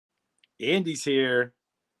Andy's here.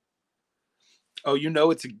 Oh,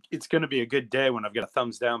 it's going to be a good day when I've got a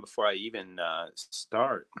thumbs down before I even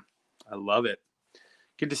start. I love it.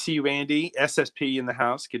 Good to see you, Andy. SSP in the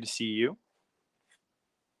house. Good to see you.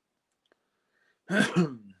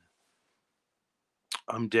 I'm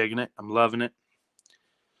digging it. I'm loving it.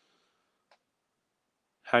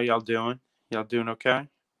 How y'all doing? Y'all doing okay?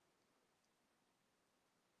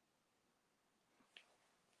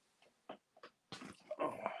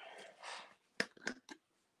 Oh.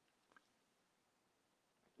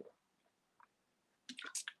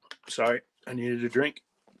 Sorry, I needed a drink.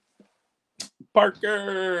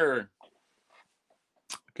 Parker!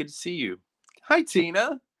 Good to see you. Hi,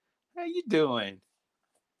 Tina. How you doing?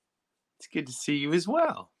 It's good to see you as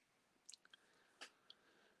well.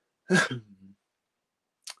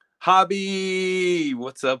 Hobby!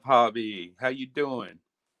 What's up, Hobby? How you doing?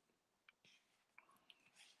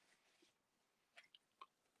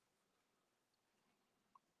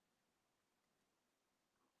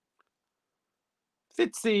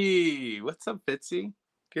 Fitzy! What's up, Fitzy?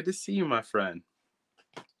 Good to see you, my friend.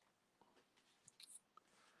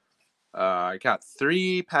 I got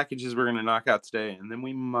 3 packages we're going to knock out today, and then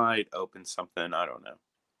we might open something. I don't know.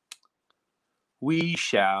 We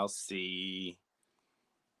shall see.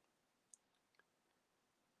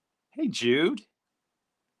 Hey, Jude.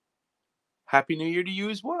 Happy New Year to you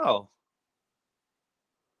as well.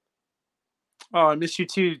 Oh, I miss you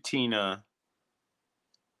too, Tina.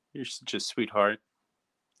 You're such a sweetheart.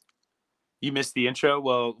 You missed the intro?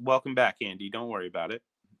 Well, welcome back, Andy. Don't worry about it.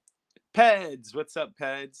 Peds! What's up,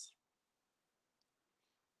 Peds?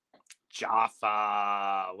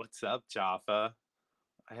 Jaffa! What's up, Jaffa?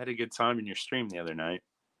 I had a good time in your stream the other night.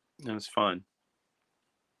 It was fun.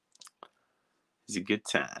 It was a good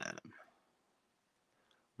time.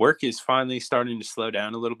 Work is finally starting to slow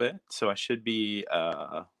down a little bit, so I should be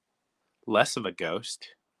less of a ghost.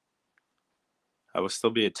 I will still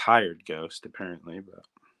be a tired ghost, apparently, but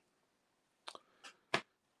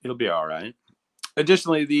it'll be all right.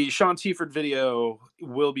 Additionally, the Sean Tieford video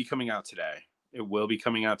will be coming out today. It will be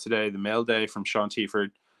coming out today, the mail day from Sean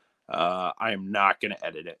Tieford. I am not going to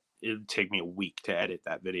edit it. It'll take me a week to edit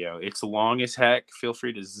that video. It's long as heck. Feel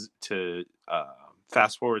free to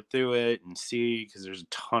fast forward through it and see, because there's a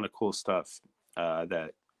ton of cool stuff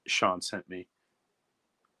that Sean sent me.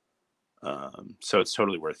 So it's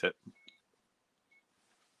totally worth it.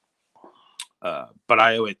 But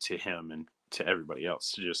I owe it to him and to everybody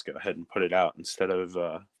else to just go ahead and put it out instead of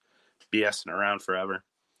BSing around forever.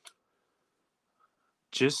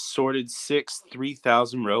 Just sorted 6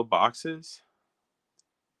 3,000 row boxes.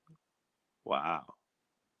 Wow.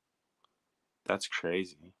 That's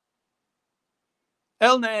crazy.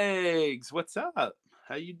 Elnags, what's up?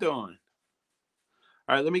 How you doing?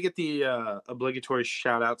 All right, let me get the obligatory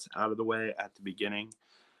shout outs out of the way at the beginning.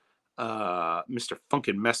 Mr.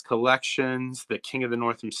 Funkin' Mess Collections, the King of the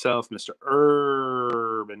North himself, Mr.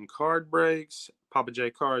 Urban Card Breaks, Papa J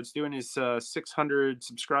Cards, doing his 600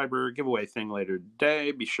 subscriber giveaway thing later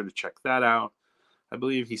today. Be sure to check that out. I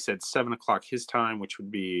believe he said 7 o'clock his time, which would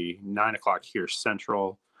be 9 o'clock here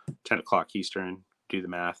Central, 10 o'clock Eastern. Do the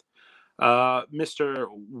math. Mr.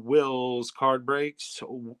 Will's Card Breaks,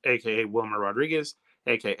 a.k.a. Wilmer Rodriguez,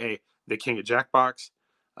 a.k.a. the King of Jackbox.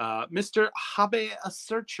 Mr. Habe a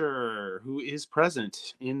Searcher, who is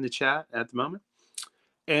present in the chat at the moment.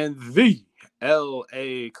 And the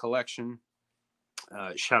LA Collection.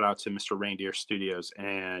 Shout out to Mr. Reindeer Studios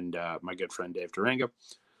and my good friend Dave Durango.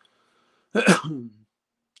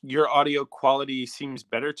 Your audio quality seems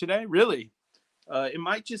better today? Really? It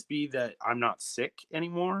might just be that I'm not sick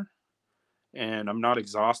anymore. And I'm not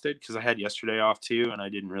exhausted, because I had yesterday off too, and I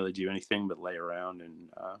didn't really do anything but lay around and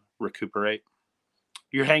recuperate.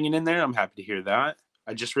 You're hanging in there. I'm happy to hear that.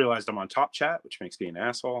 I just realized I'm on top chat, which makes me an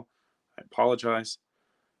asshole. I apologize.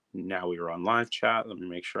 Now we are on live chat. Let me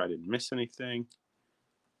make sure I didn't miss anything.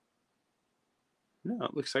 No,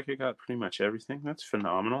 it looks like I got pretty much everything. That's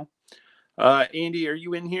phenomenal. Andy, are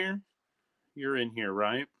you in here? You're in here,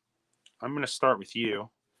 right? I'm going to start with you.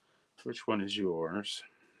 Which one is yours?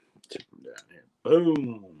 Take them down here.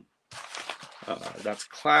 Boom. That's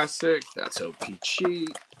classic. That's Opeechee.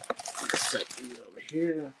 Set these over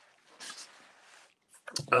here.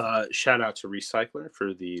 Shout out to Recycler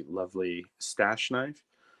for the lovely stash knife.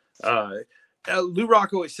 Lou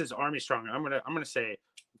Rock always says Army Strong. I'm gonna say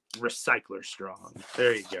Recycler Strong.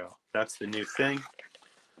 There you go. That's the new thing.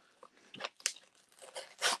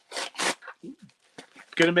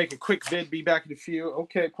 Gonna make a quick vid. Be back in a few.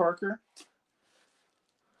 Okay, Parker.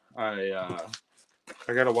 I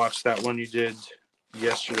gotta watch that one you did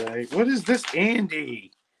yesterday. What is this,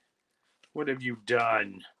 Andy? What have you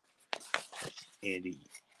done? Andy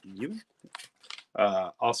U,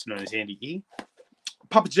 also known as Andy E.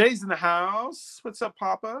 Papa J's in the house. What's up,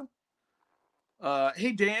 Papa?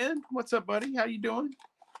 Hey, Dan. What's up, buddy? How you doing?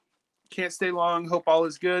 Can't stay long. Hope all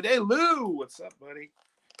is good. Hey, Lou. What's up, buddy?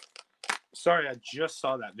 Sorry, I just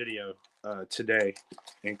saw that video today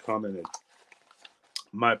and commented.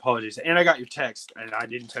 My apologies. And I got your text, and I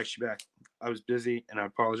didn't text you back. I was busy, and I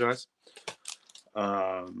apologize.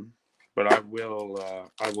 But I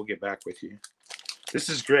will get back with you. This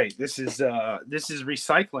is great. This is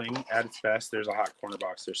recycling at its best. There's a hot corner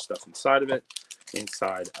box. There's stuff inside of it,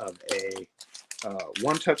 inside of a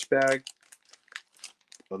one touch bag.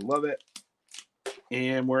 I love it,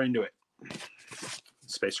 and we're into it.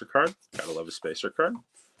 Spacer card. Gotta love a spacer card.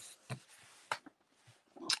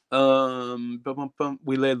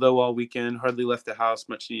 We laid low all weekend. Hardly left the house.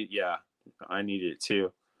 Much needed. Yeah, I needed it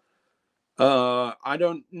too. I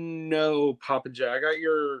don't know, Papa J. I got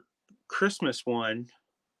your Christmas one.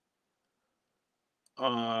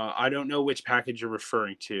 I don't know which package you're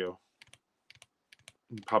referring to,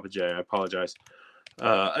 Papa J. I apologize.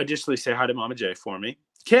 Additionally, say hi to Mama J for me.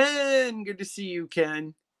 Ken, good to see you,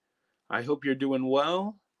 Ken. I hope you're doing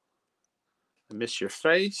well. I miss your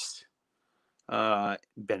face.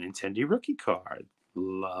 Benintendi rookie card.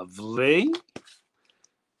 Lovely.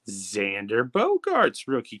 Xander Bogaerts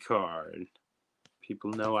rookie card.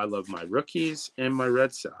 People know I love my rookies and my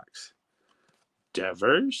Red Sox.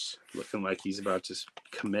 Devers, looking like he's about to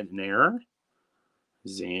commit an error.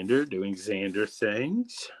 Xander doing Xander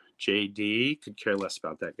things. JD, could care less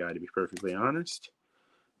about that guy, to be perfectly honest.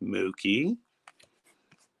 Mookie.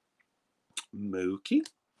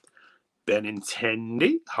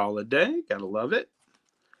 Benintendi, Holiday, gotta love it.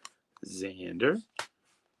 Xander.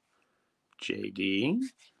 JD.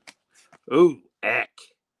 Ooh, Eck.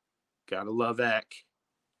 Gotta love Eck.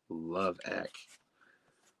 Love Eck.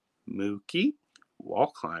 Mookie. Wall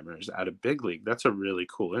climbers out of Big League. That's a really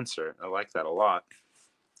cool insert. I like that a lot.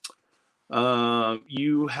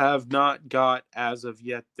 You have not got as of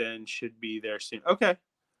yet, then should be there soon. Okay.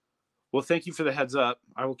 Well, thank you for the heads up.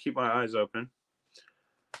 I will keep my eyes open.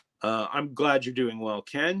 I'm glad you're doing well,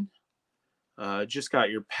 Ken. Just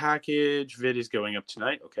got your package. Vid is going up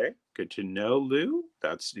tonight. Okay. Good to know, Lou.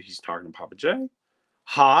 He's talking to Papa J.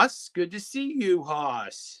 Haas, good to see you,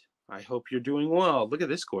 Haas. I hope you're doing well. Look at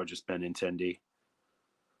this gorgeous Benintendi.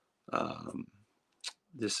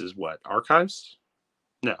 This is what? Archives?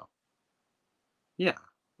 No. Yeah,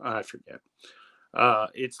 I forget.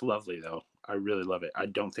 It's lovely, though. I really love it. I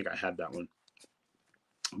don't think I had that one.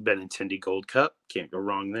 Benintendi Gold Cup. Can't go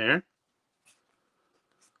wrong there.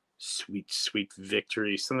 Sweet, sweet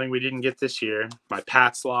victory. Something we didn't get this year. My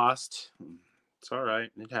Pats lost. It's all right.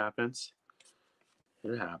 It happens.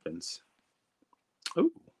 It happens.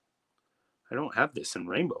 Ooh. I don't have this in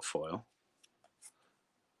rainbow foil.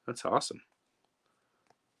 That's awesome.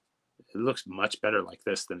 It looks much better like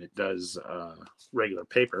this than it does regular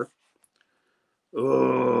paper.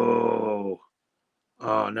 Oh,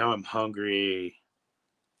 now I'm hungry.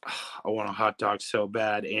 I want a hot dog so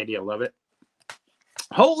bad. Andy, I love it.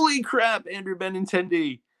 Holy crap, Andrew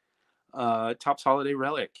Benintendi. Topps Holiday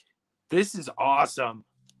Relic. This is awesome.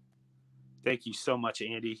 Thank you so much,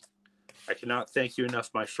 Andy. I cannot thank you enough,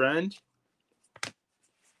 my friend.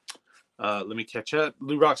 Let me catch up.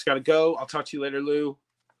 Lou Rock's got to go. I'll talk to you later, Lou.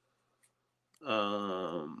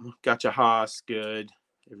 Gotcha, Haas. Good.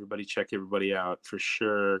 Everybody check everybody out for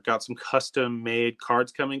sure. Got some custom made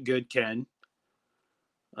cards coming. Good, Ken.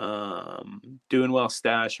 Doing well,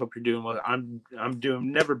 Stash. Hope you're doing well. I'm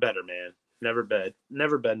doing never better, man.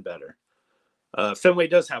 Never been better. Fenway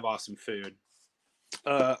does have awesome food.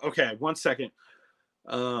 Okay, 1 second.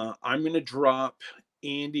 I'm gonna drop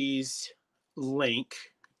Andy's link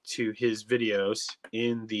to his videos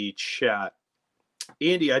in the chat.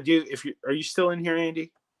 Andy, are you still in here,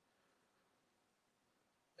 Andy?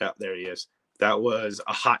 Yeah, there he is. That was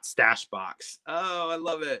a hot stash box. Oh, I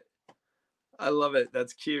love it. I love it.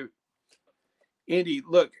 That's cute. Andy,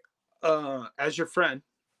 look, as your friend,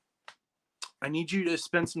 I need you to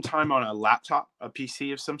spend some time on a laptop, a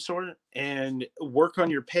PC of some sort, and work on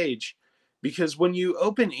your page. Because when you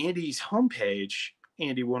open Andy's homepage,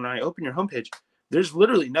 Andy, when I open your homepage, there's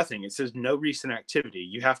literally nothing. It says no recent activity.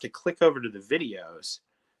 You have to click over to the videos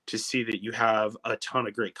to see that you have a ton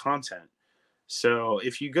of great content. So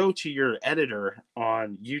if you go to your editor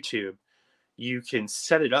on YouTube, you can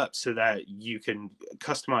set it up so that you can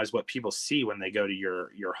customize what people see when they go to your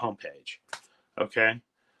homepage. Okay.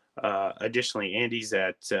 Additionally, Andy's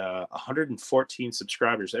at 114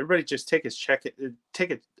 subscribers. Everybody just take a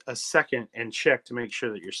second and check to make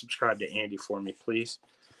sure that you're subscribed to Andy for me, please.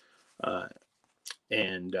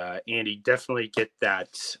 And Andy, definitely get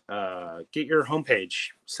that. Get your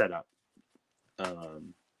homepage set up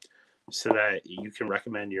so that you can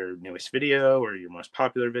recommend your newest video or your most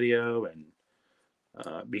popular video, and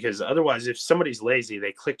because otherwise, if somebody's lazy,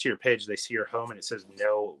 they click to your page, they see your home, and it says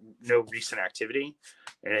no recent activity,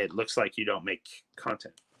 and it looks like you don't make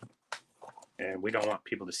content, and we don't want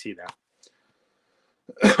people to see that.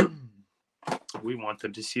 We want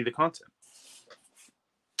them to see the content.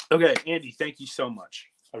 Okay, Andy, thank you so much.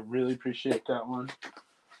 I really appreciate that one.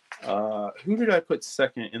 Who did I put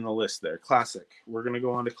second in the list there? Classic. We're going to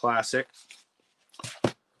go on to Classic.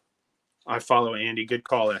 I follow Andy. Good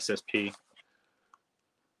call, SSP.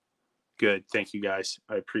 Good. Thank you, guys.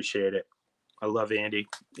 I appreciate it. I love Andy.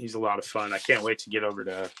 He's a lot of fun. I can't wait to get over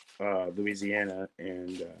to Louisiana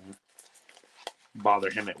and bother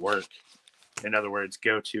him at work. In other words,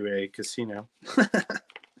 go to a casino.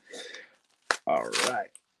 All right.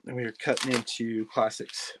 And we are cutting into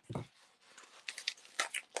Classics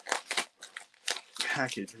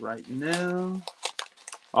package right now.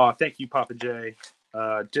 Oh, thank you, Papa J.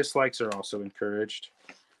 Dislikes are also encouraged.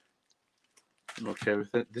 I'm okay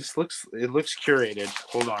with it. It looks curated.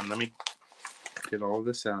 Hold on, let me get all of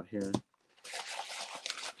this out here.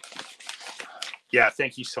 Yeah,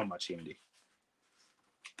 thank you so much, Andy.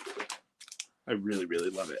 I really,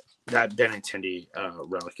 really love it. That Benintendi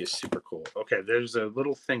relic is super cool. Okay, there's a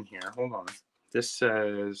little thing here. Hold on. This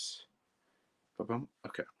says,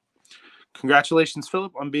 okay. Congratulations,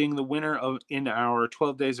 Philip, on being the winner in our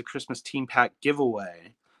 12 Days of Christmas Team Pack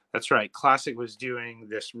giveaway. That's right. Classic was doing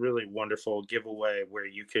this really wonderful giveaway where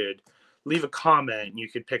you could leave a comment and you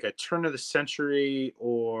could pick a turn of the century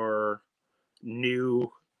or new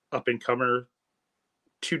up-and-comer,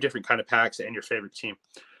 2 different kind of packs and your favorite team.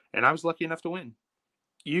 And I was lucky enough to win.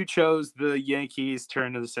 You chose the Yankees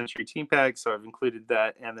turn of the century team pack, so I've included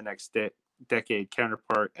that and the next decade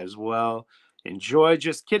counterpart as well. Enjoy.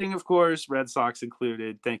 Just kidding, of course. Red Sox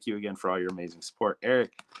included. Thank you again for all your amazing support,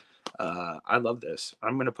 Eric. I love this.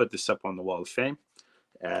 I'm going to put this up on the Wall of Fame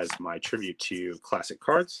as my tribute to Classic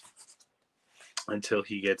Cards until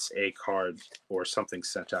he gets a card or something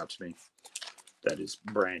sent out to me that is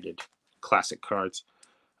branded Classic Cards.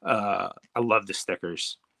 I love the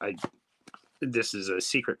stickers. This is a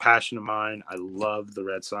secret passion of mine. I love the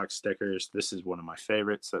Red Sox stickers. This is one of my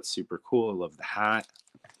favorites. That's super cool. I love the hat.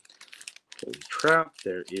 Holy crap.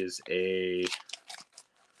 There is a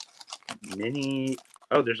mini.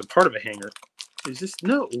 Oh, there's a part of a hanger. Is this?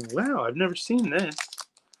 No. Wow. I've never seen this.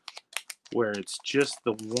 Where it's just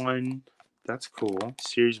the one. That's cool.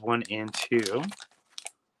 Series 1 and 2.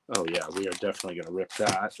 Oh, yeah. We are definitely going to rip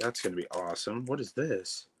that. That's going to be awesome. What is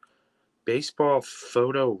this? Baseball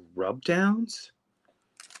photo rub downs?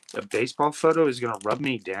 A baseball photo is going to rub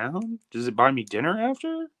me down? Does it buy me dinner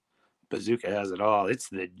after? Bazooka has it all. It's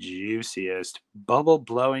the juiciest, bubble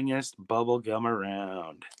blowingest bubble gum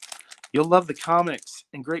around. You'll love the comics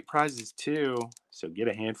and great prizes too, so get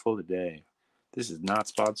a handful today. This is not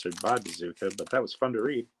sponsored by Bazooka, but that was fun to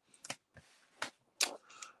read.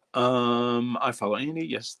 I follow Andy.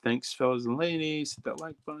 Yes, thanks, fellas and ladies. Hit that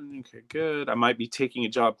like button. Okay, good. I might be taking a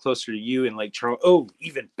job closer to you in Lake Charles. Oh,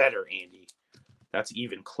 even better, Andy. That's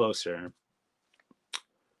even closer.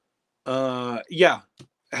 Yeah.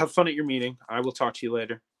 Have fun at your meeting. I will talk to you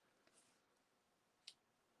later.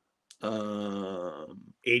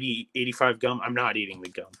 85 gum. I'm not eating the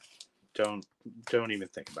gum. Don't even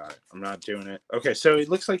think about it. I'm not doing it. Okay, so it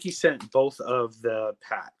looks like he sent both of the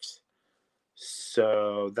packs.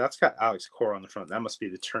 So that's got Alex Cora on the front. That must be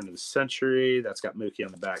the turn of the century. That's got Mookie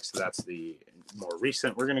on the back. So that's the more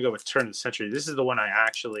recent. We're gonna go with turn of the century. This is the one I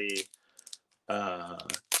actually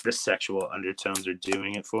the sexual undertones are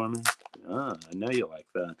doing it for me. I know you like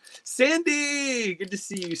that. Sandy! Good to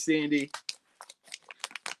see you, Sandy.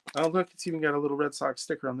 Oh, look, it's even got a little Red Sox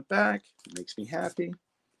sticker on the back. It makes me happy.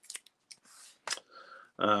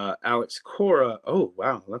 Alex Cora. Oh,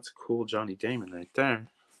 wow. That's a cool Johnny Damon right there.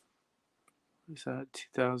 What is that?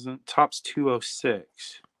 2000. Topps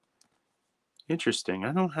 206. Interesting.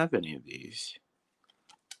 I don't have any of these.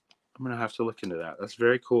 I'm going to have to look into that. That's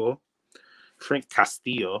very cool. Frank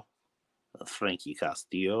Castillo. Frankie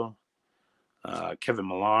Castillo. Kevin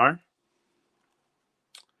Millar.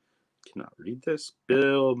 Cannot read this.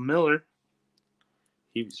 Bill Miller.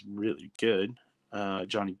 He was really good.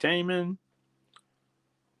 Johnny Damon.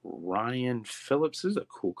 Ryan Phillips. This is a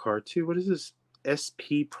cool card, too. What is this?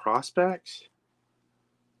 SP Prospects? I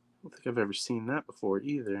don't think I've ever seen that before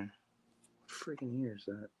either. What freaking year is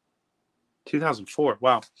that? 2004.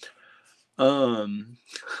 Wow.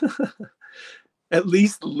 At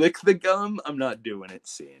least lick the gum. I'm not doing it,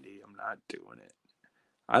 Sandy. I'm not doing it.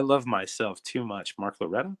 I love myself too much. Mark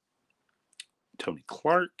Loretta, Tony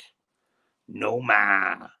Clark,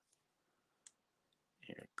 Noma,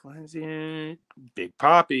 Eric Glenzian, Big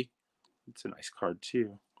Poppy. It's a nice card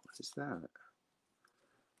too. What is that?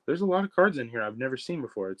 There's a lot of cards in here I've never seen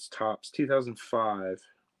before. It's Topps 2005.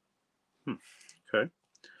 Okay.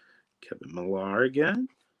 Kevin Millar again.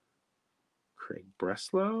 Craig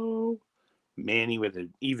Breslow. Manny with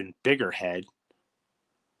an even bigger head.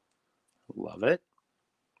 Love it.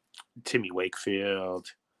 Timmy Wakefield.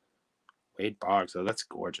 Wade Boggs. Oh, that's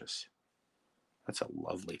gorgeous. That's a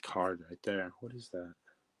lovely card right there. What is that?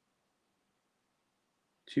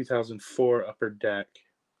 2004 Upper Deck.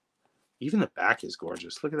 Even the back is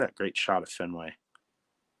gorgeous. Look at that great shot of Fenway.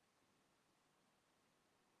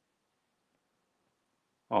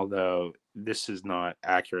 Although this is not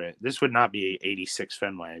accurate. This would not be 86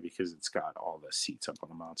 Fenway because it's got all the seats up on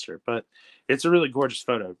the monster. But it's a really gorgeous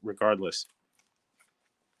photo regardless.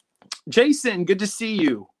 Jason, good to see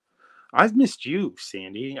you. I've missed you,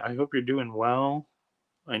 Sandy. I hope you're doing well.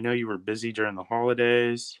 I know you were busy during the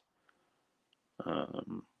holidays.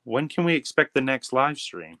 When can we expect the next live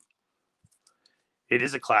stream? It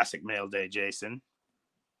is a classic mail day, Jason.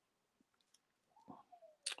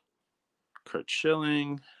 Kurt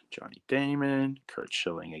Schilling, Johnny Damon, Kurt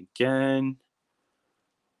Schilling again.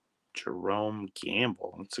 Jerome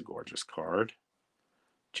Gamble. That's a gorgeous card.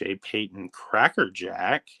 Jay Payton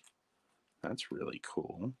Crackerjack. That's really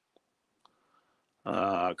cool.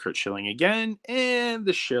 Kurt Schilling again, and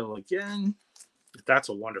the Schill again. That's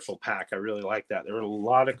a wonderful pack. I really like that. There were a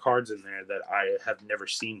lot of cards in there that I have never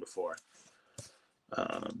seen before,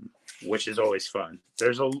 which is always fun.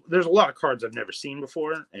 There's a lot of cards I've never seen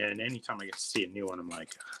before, and anytime I get to see a new one, I'm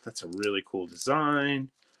like, that's a really cool design.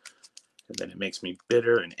 And then it makes me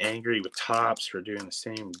bitter and angry with Topps for doing the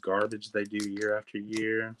same garbage they do year after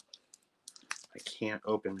year. I can't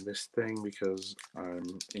open this thing because I'm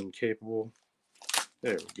incapable.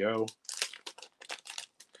 There we go.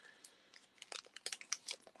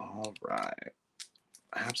 All right.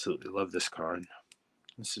 I absolutely love this card.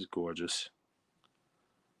 This is gorgeous.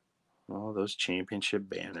 All those championship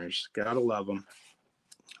banners. Gotta love them.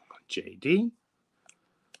 JD.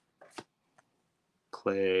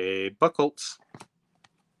 Clay Buchholz.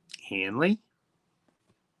 Hanley.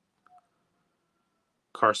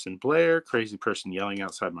 Carson Blair. Crazy person yelling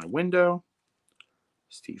outside my window.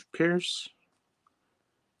 Steve Pierce.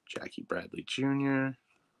 Jackie Bradley Jr.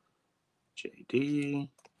 JD.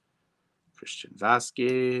 Christian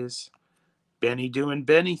Vasquez. Benny doing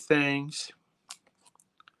Benny things.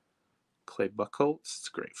 Clay Buchholz. It's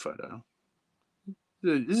a great photo.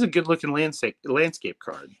 This is a good looking landscape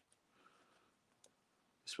card.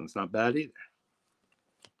 This one's not bad either.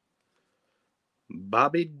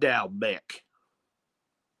 Bobby Dalbec.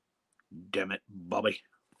 Damn it, Bobby.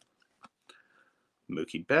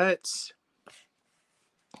 Mookie Betts.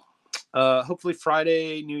 Hopefully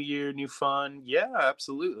Friday, New Year, new fun. Yeah,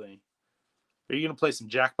 absolutely. Are you going to play some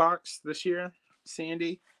Jackbox this year,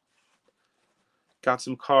 Sandy? Got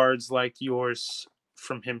some cards like yours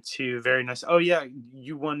from him too. Very nice. Oh, yeah,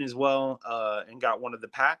 you won as well and got one of the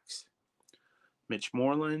packs. Mitch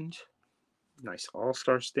Moreland. Nice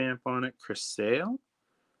all-star stamp on it. Chris Sale.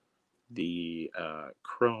 The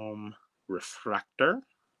Chrome Refractor.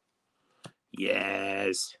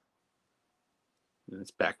 Yes.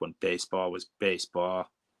 That's back when baseball was baseball.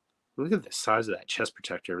 Look at the size of that chest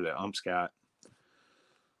protector that Ump's got.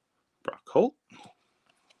 Brock Holt.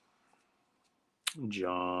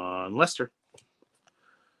 John Lester.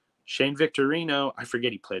 Shane Victorino. I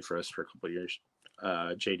forget he played for us for a couple of years.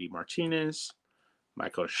 JD Martinez.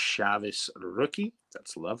 Michael Chavis rookie.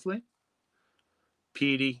 That's lovely.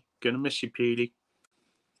 Petey. Gonna miss you, Petey.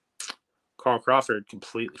 Carl Crawford.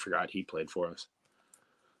 Completely forgot he played for us.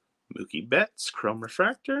 Mookie Betts. Chrome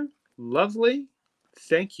Refractor. Lovely.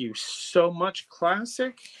 Thank you so much,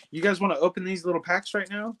 Classic. You guys want to open these little packs right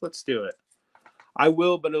now? Let's do it. I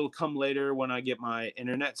will, but it'll come later when I get my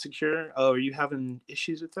internet secure. Oh, are you having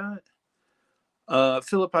issues with that?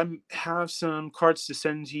 Philip, I have some cards to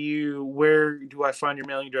send to you. Where do I find your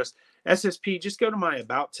mailing address? SSP, just go to my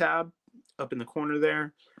About tab up in the corner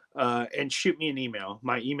there and shoot me an email.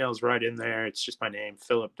 My email's right in there. It's just my name,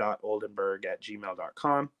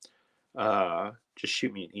 philip.oldenburg@gmail.com. Just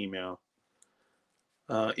shoot me an email.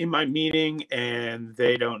 In my meeting, and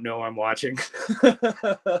they don't know I'm watching. God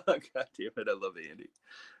damn it, I love Andy.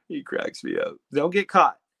 He cracks me up. Don't get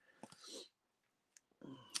caught.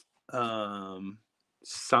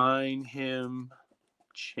 Sign him.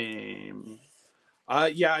 Shame.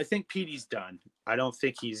 Yeah, I think Petey's done. I don't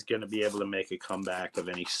think he's going to be able to make a comeback of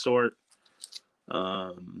any sort.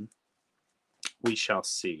 We shall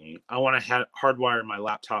see. I want to hardwire my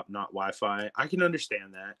laptop, not Wi-Fi. I can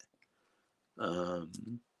understand that.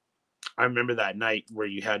 I remember that night where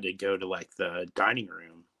you had to go to like the dining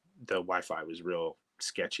room. The Wi-Fi was real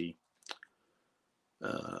sketchy.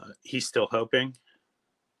 He's still hoping.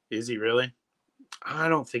 Is he really? I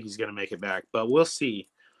don't think he's going to make it back, but we'll see.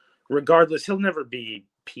 Regardless, he'll never be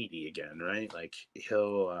Petey again, right? Like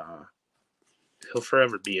he'll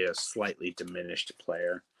forever be a slightly diminished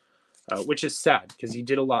player, which is sad because he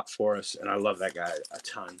did a lot for us, and I love that guy a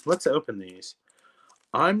ton. Let's open these.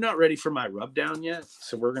 I'm not ready for my rub down yet,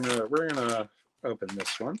 so we're gonna open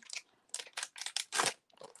this one.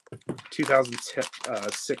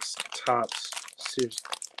 2006 Topps Series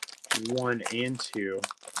 1 and 2.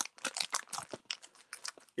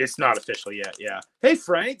 It's not official yet, yeah. Hey,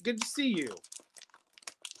 Frank, good to see you.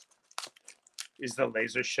 Is the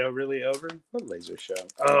laser show really over? What laser show?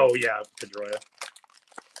 Oh, yeah, Pedroia.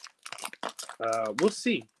 We'll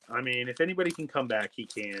see. I mean, if anybody can come back, he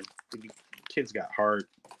can. The kid's got heart.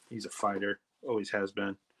 He's a fighter. Always has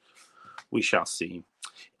been. We shall see.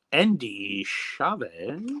 Andy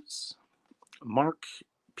Chavez. Mark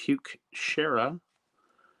Puke Shera.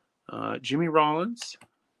 Jimmy Rollins.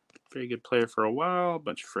 Very good player for a while.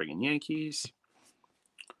 Bunch of friggin' Yankees.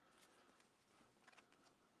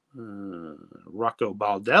 Rocco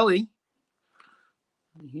Baldelli.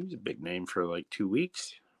 He was a big name for like 2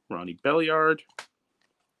 weeks. Ronnie Belliard.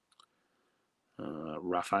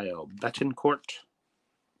 Rafael Betancourt.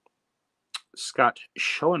 Scott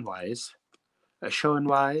Schoenweis.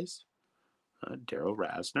 Daryl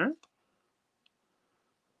Rasner.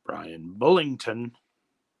 Brian Bullington.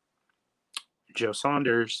 Joe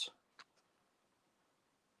Saunders.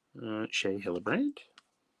 Shea Hillebrand.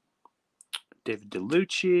 David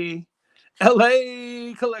DeLucci.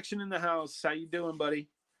 LA collection in the house. How you doing, buddy?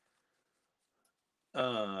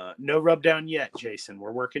 No rub down yet, Jason.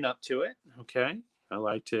 We're working up to it. Okay. I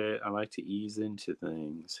like to ease into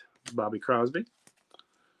things. Bobby Crosby.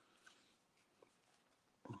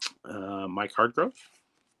 Mike Hardgrove.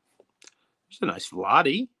 There's a nice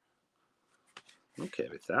Lottie. Okay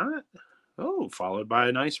with that. Oh, followed by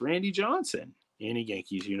a nice Randy Johnson in a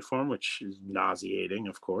Yankees uniform, which is nauseating,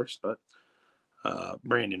 of course, but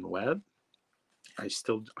Brandon Webb. I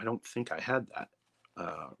don't think I had that.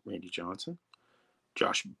 Randy Johnson.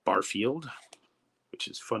 Josh Barfield, which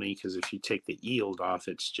is funny because if you take the yield off,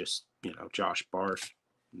 it's just, Josh Barf.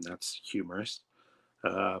 And that's humorous.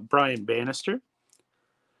 Brian Bannister.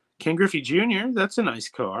 Ken Griffey Jr., that's a nice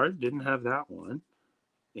card. Didn't have that one.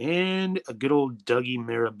 And a good old Dougie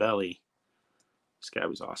Mirabelli. This guy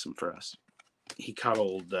was awesome for us. He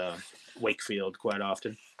coddled Wakefield quite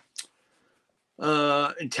often.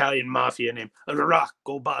 Italian mafia named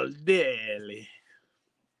Rocco Baldelli.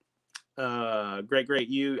 Great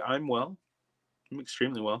you. I'm well. I'm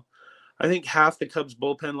extremely well. I think half the Cubs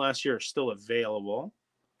bullpen last year are still available.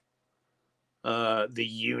 The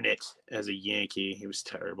unit as a Yankee, he was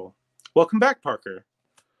terrible. Welcome back, Parker.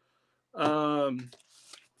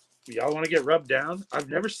 Y'all want to get rubbed down? I've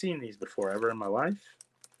never seen these before ever in my life.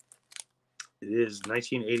 It is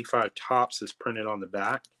 1985 Topps is printed on the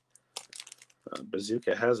back.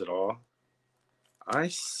 Bazooka has it all. I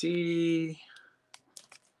see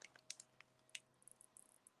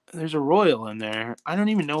there's a Royal in there. I don't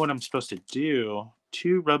even know what I'm supposed to do.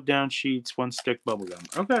 2 rub down sheets, 1 stick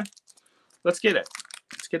bubblegum. Okay, let's get it.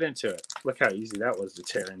 Let's get into it. Look how easy that was to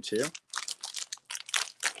tear into.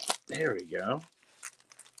 There we go.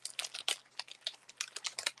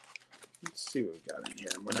 Let's see what we got in here.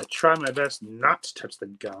 I'm going to try my best not to touch the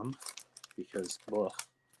gum because, ugh,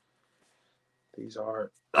 these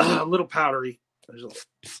are a little powdery.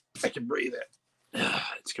 I can breathe it.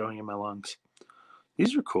 It's going in my lungs.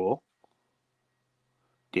 These are cool.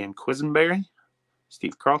 Dan Quisenberry,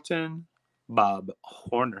 Steve Carlton, Bob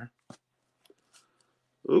Horner.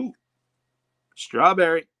 Ooh,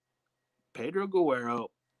 Strawberry, Pedro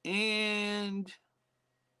Guerrero, and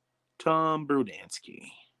Tom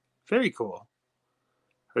Brudansky. Very cool.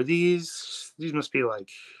 Are these must be like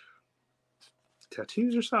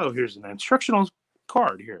tattoos or so? Oh, here's an instructional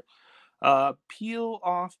card here. Peel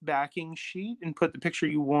off backing sheet and put the picture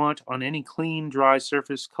you want on any clean, dry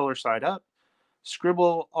surface, color side up.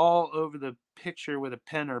 Scribble all over the picture with a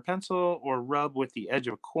pen or a pencil, or rub with the edge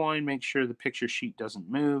of a coin. Make sure the picture sheet doesn't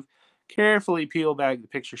move. Carefully peel back the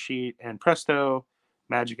picture sheet, and presto,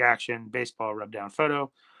 magic action, baseball rub down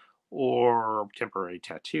photo, or temporary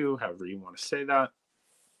tattoo, however you want to say that.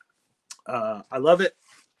 I love it.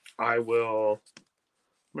 I'm going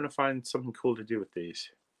to find something cool to do with these.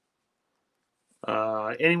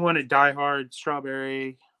 Anyone at Die Hard,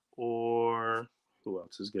 Strawberry, or Who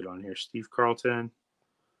else is good on here? Steve Carlton.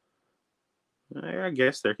 I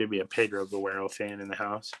guess there could be a Pedro Guerrero fan in the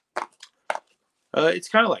house. It's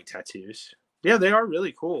kind of like tattoos. Yeah, they are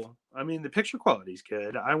really cool. I mean, the picture quality is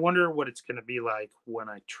good. I wonder what it's going to be like when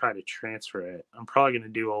I try to transfer it. I'm probably going to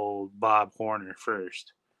do old Bob Horner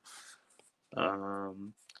first.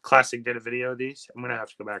 Classic did a video of these. I'm going to have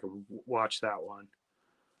to go back and watch that one.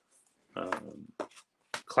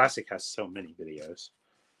 Classic has so many videos.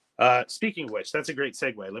 Speaking of which, that's a great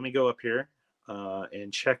segue. Let me go up here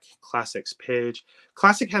and check Classic's page.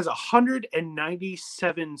 Classic has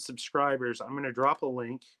 197 subscribers. I'm going to drop a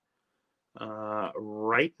link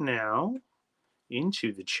right now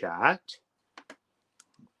into the chat.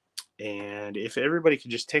 And if everybody could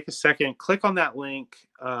just take a second, click on that link,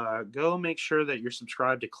 go make sure that you're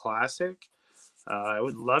subscribed to Classic. I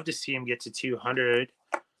would love to see him get to 200.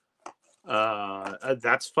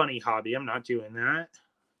 That's funny, Hobby. I'm not doing that.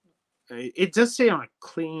 It does say on a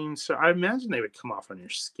clean, so I imagine they would come off on your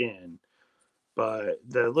skin, but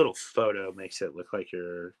the little photo makes it look like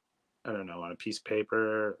you're, I don't know, on a piece of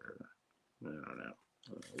paper. I don't know.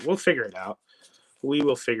 We'll figure it out. We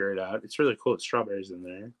will figure it out. It's really cool. It's strawberries in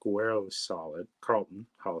there. Guerrero is solid. Carlton,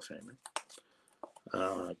 Hall of Famer.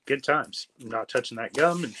 Good times. I'm not touching that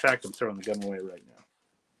gum. In fact, I'm throwing the gum away right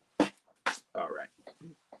now. All right.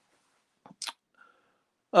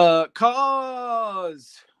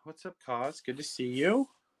 Cause. What's up, Cause? Good to see you.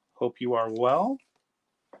 Hope you are well.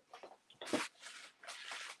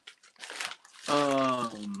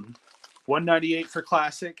 198 for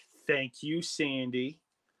Classic. Thank you, Sandy.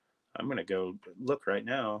 I'm going to go look right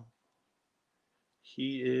now.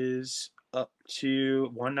 He is up to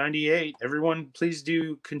 198. Everyone, please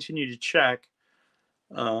do continue to check.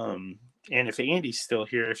 And if Andy's still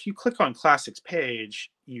here, if you click on Classic's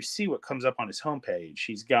page, you see what comes up on his homepage.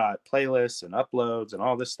 He's got playlists and uploads and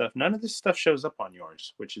all this stuff. None of this stuff shows up on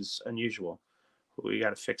yours, which is unusual. We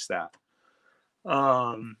got to fix that.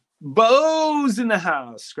 Bo's in the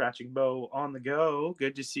house. Scratching Bo on the go.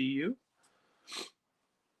 Good to see you.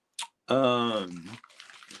 And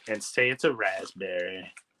say it's a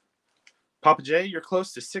raspberry. Papa J, you're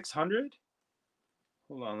close to 600.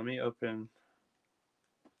 Hold on, let me open.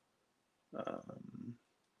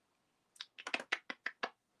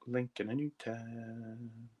 Link in a new tab.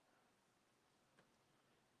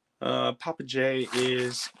 Papa J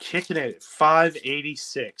is kicking it at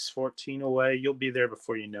 586, 14 away. You'll be there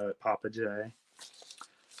before you know it, Papa J.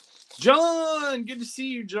 John, good to see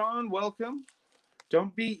you, John. Welcome.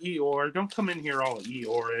 Don't be Eeyore. Don't come in here all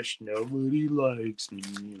Eeyore-ish. Nobody likes me.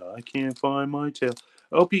 I can't find my tail.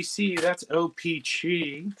 OPC, that's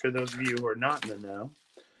Opeechee, for those of you who are not in the know.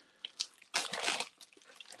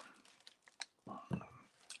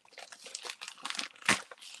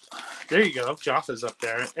 There you go. Jaffa's up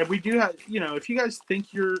there. And we do have, if you guys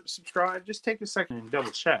think you're subscribed, just take a second and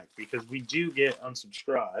double check, because we do get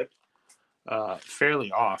unsubscribed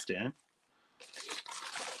fairly often.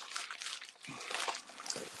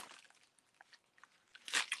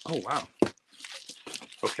 Oh, wow.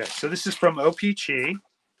 Okay, so this is from Opeechee.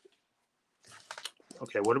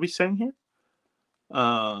 Okay, what are we saying here?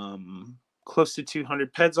 Close to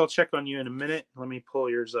 200. Peds, I'll check on you in a minute. Let me pull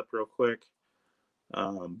yours up real quick.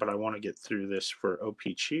 But I want to get through this for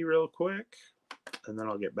Opeechee real quick, and then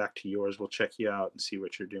I'll get back to yours. We'll check you out and see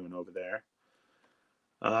what you're doing over there.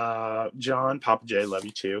 John, Papa J, love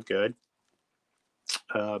you too. Good.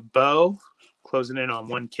 Bo, closing in on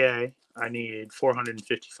 1K. I need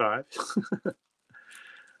 455.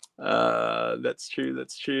 That's true.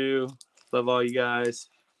 That's true. Love all you guys.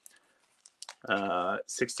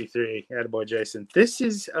 63. Attaboy Jason. This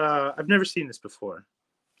is, I've never seen this before.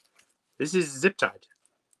 This is zip tied.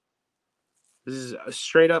 This is a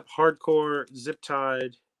straight up hardcore zip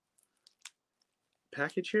tied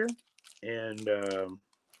package here. And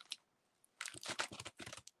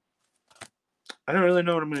I don't really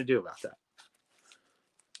know what I'm going to do about that.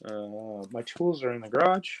 My tools are in the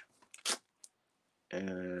garage.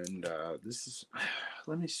 And this is,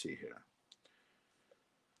 let me see here.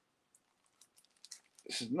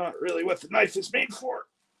 This is not really what the knife is made for.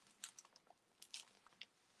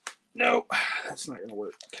 No, that's not going to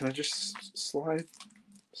work. Can I just slide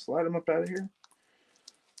them up out of here?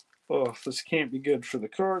 Oh, this can't be good for the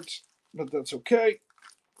cards, but that's okay.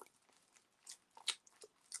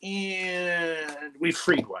 And we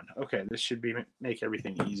freed one. Okay, this should make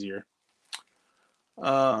everything easier.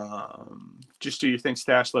 Just do your thing,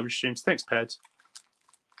 Stash. Love your streams. Thanks, Peds.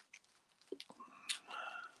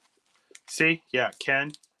 See? Yeah,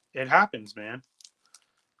 Ken. It happens, man.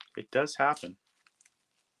 It does happen.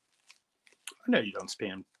 I know you don't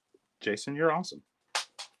spam, Jason. You're awesome.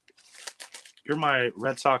 You're my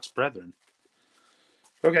Red Sox brethren.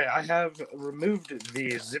 Okay, I have removed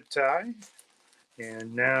the zip tie,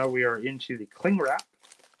 and now we are into the cling wrap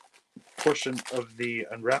portion of the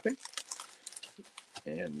unwrapping.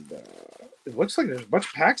 And it looks like there's a bunch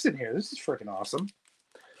of packs in here. This is freaking awesome.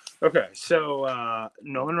 Okay, so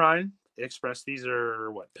Nolan Ryan Express. These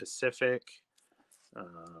are what, Pacific.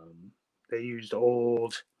 They used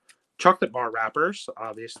old chocolate bar wrappers,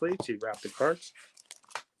 obviously, to wrap the cards.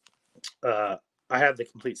 I have the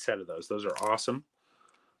complete set of those. Those are awesome.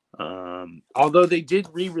 Although they did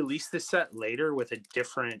re-release this set later with a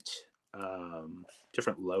different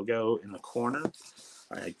logo in the corner.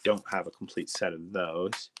 I don't have a complete set of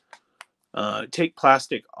those. Take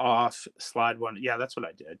plastic off, slide one. Yeah, that's what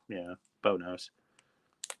I did. Yeah, Bo knows.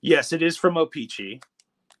 Yes, it is from Opeechee.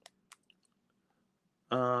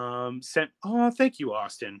 Thank you,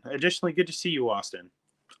 Austin. Additionally, good to see you, Austin.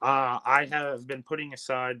 I have been putting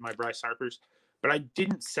aside my Bryce Harpers, but I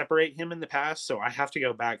didn't separate him in the past, so I have to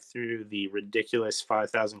go back through the ridiculous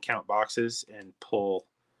 5,000 count boxes and pull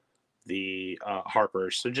the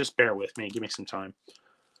Harpers. So just bear with me. Give me some time.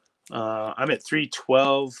 I'm at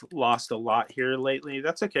 312. Lost a lot here lately.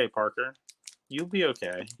 That's okay, Parker. You'll be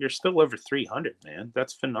okay. You're still over 300, man.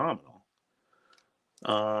 That's phenomenal.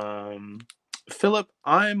 Philip,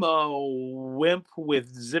 I'm a wimp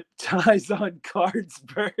with zip ties on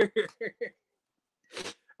Cardsburg.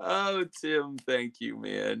 Oh, Tim, thank you,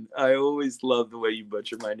 man. I always love the way you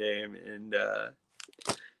butcher my name, and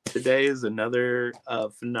today is another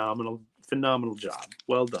phenomenal job.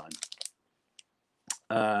 Well done.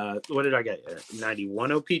 What did I get here?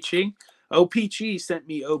 91 Opeechee. Opeechee sent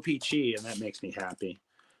me Opeechee, and that makes me happy.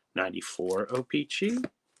 94 Opeechee.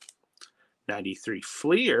 93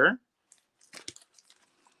 Fleer.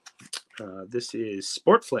 This is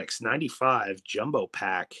Sportflix 95 Jumbo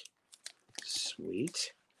Pack.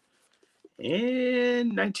 Sweet.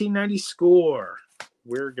 And 1990 Score.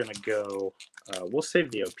 We're going to go, we'll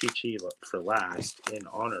save the Opeechee for last in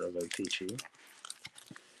honor of Opeechee.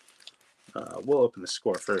 We'll open the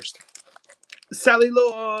score first. Sally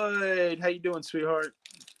Lloyd, how you doing, sweetheart?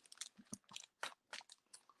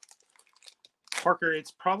 Parker,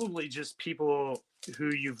 it's probably just people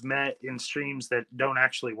who you've met in streams that don't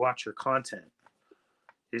actually watch your content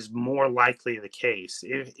is more likely the case.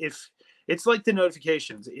 If it's like the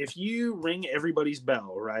notifications, if you ring everybody's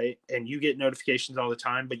bell, right, and you get notifications all the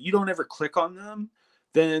time, but you don't ever click on them,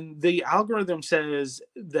 then the algorithm says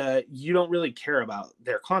that you don't really care about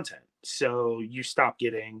their content. So you stop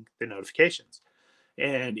getting the notifications.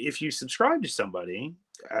 And if you subscribe to somebody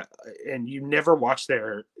and you never watch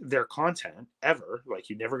their content ever, like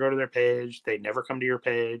you never go to their page, they never come to your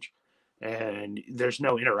page, and there's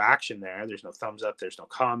no interaction there, there's no thumbs up, there's no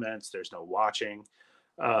comments, there's no watching,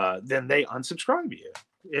 then they unsubscribe you.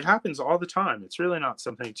 It happens all the time. It's really not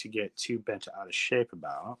something to get too bent out of shape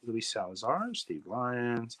about. Luis Salazar, Steve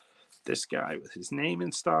Lyons, this guy with his name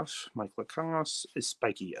and stuff, Mike Lacoste,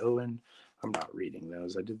 Spiky Owen. I'm not reading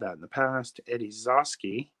those. I did that in the past. Eddie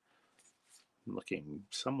Zosky, looking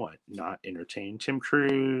somewhat not entertained. Tim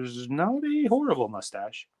Cruz, not a horrible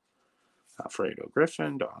mustache. Alfredo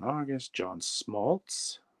Griffin, Don August, John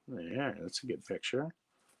Smoltz. Yeah, that's a good picture.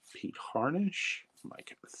 Pete Harnish,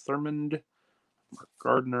 Mike Thurmond, Mark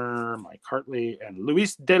Gardner, Mike Hartley, and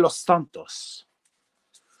Luis de los Santos.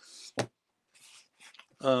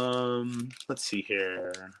 Let's see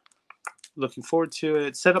here. Looking forward to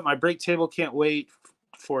it. Set up my break table. Can't wait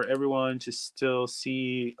for everyone to still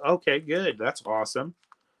see. Okay, good. That's awesome.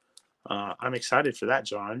 I'm excited for that,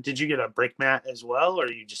 John. Did you get a break mat as well, or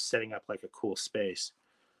are you just setting up like a cool space?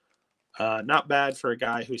 Not bad for a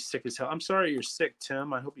guy who's sick as hell. I'm sorry you're sick,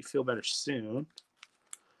 Tim. I hope you feel better soon.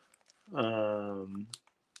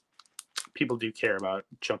 People do care about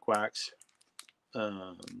junk wax.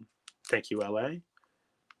 Thank you, LA.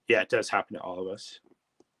 Yeah, it does happen to all of us.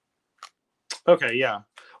 Okay, yeah.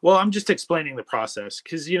 Well, I'm just explaining the process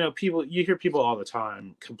because you hear people all the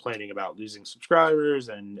time complaining about losing subscribers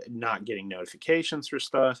and not getting notifications for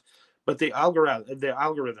stuff, but the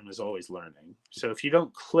algorithm is always learning. So if you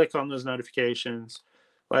don't click on those notifications,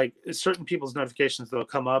 like certain people's notifications, they'll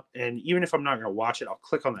come up, and even if I'm not going to watch it, I'll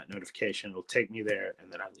click on that notification. It'll take me there,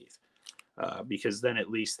 and then I leave because then at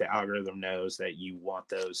least the algorithm knows that you want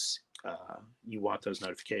those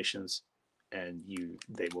notifications, and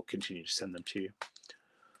they will continue to send them to you.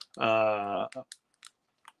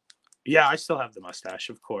 Yeah, I still have the mustache,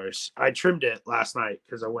 of course. I trimmed it last night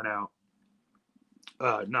because I went out.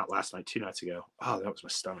 Not last night, 2 nights ago. Oh, that was my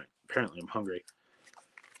stomach. Apparently, I'm hungry.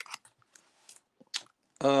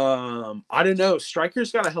 I don't know.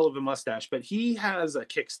 Striker's got a hell of a mustache, but he has a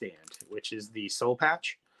kickstand, which is the soul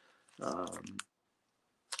patch.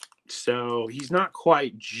 So he's not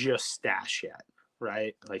quite just stash yet,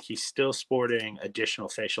 right? Like he's still sporting additional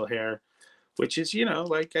facial hair, which is,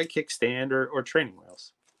 like a kickstand or training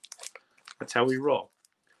wheels. That's how we roll.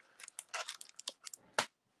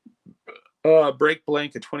 Break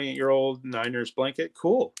blank, a 28-year-old Niners blanket.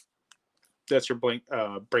 Cool. That's your break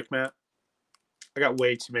mat. I got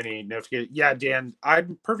way too many notifications. Yeah, Dan,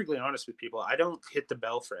 I'm perfectly honest with people. I don't hit the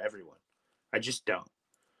bell for everyone. I just don't.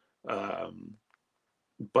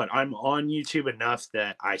 But I'm on YouTube enough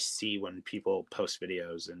that I see when people post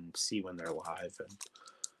videos and see when they're live.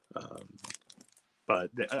 But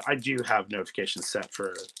I do have notifications set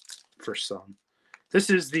for some. This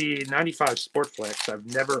is the 95 Sportflex. I've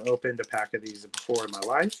never opened a pack of these before in my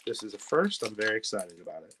life. This is a first. I'm very excited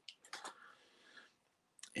about it.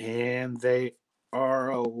 And they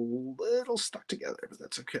are a little stuck together, but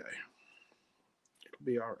that's okay. It'll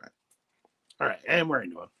be all right. All right, and we're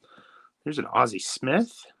into them. There's an Ozzie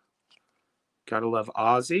Smith. Gotta love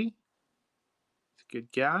Ozzie. He's a good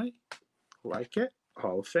guy. Like it.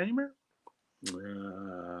 Hall of Famer.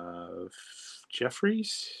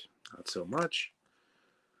 Jeffries, not so much.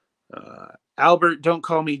 Albert, don't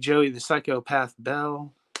call me Joey the Psychopath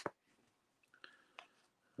Bell.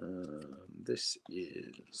 This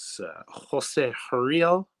is Jose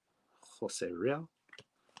Real.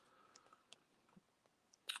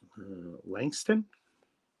 Langston.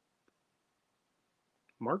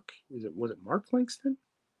 Mark? Was it Mark Langston?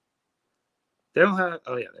 They don't have.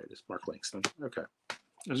 Oh yeah, there it is, Mark Langston. Okay, I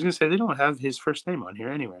was gonna say they don't have his first name on here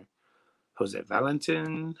anyway. Jose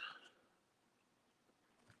Valentin.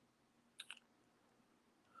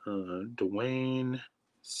 Dwayne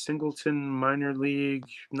Singleton minor league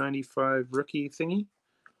 95 rookie thingy.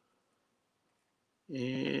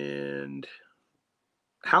 And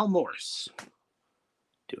Hal Morris.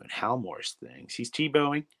 Doing Hal Morris things. He's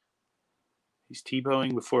T-bowing.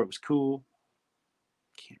 Before it was cool.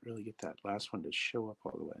 Can't really get that last one to show up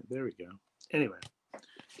all the way. There we go. Anyway.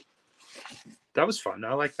 That was fun.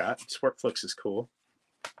 I like that. Sportflix is cool.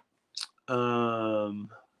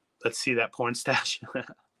 Let's see that porn stash.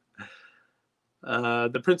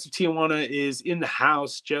 The Prince of Tijuana is in the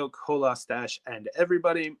house. Joke, hola, stash, and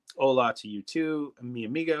everybody. Hola to you too, mi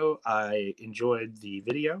amigo. I enjoyed the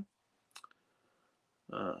video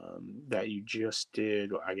that you just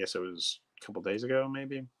did. I guess it was a couple days ago,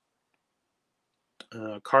 maybe.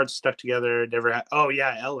 Cards stuck together. Never had. Oh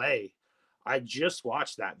yeah, L.A. I just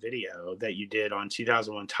watched that video that you did on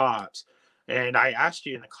 2001 Tops, and I asked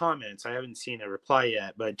you in the comments. I haven't seen a reply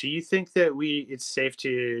yet, but do you think that it's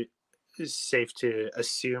safe to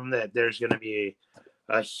assume that there's going to be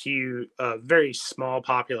a very small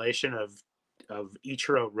population of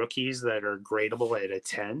Ichiro rookies that are gradable at a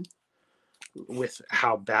 10 with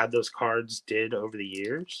how bad those cards did over the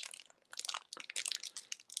years?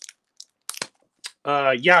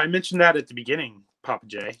 Yeah, I mentioned that at the beginning, Papa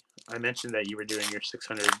J. I mentioned that you were doing your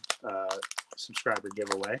 600 subscriber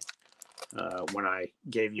giveaway when I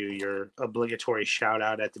gave you your obligatory shout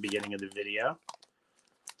out at the beginning of the video.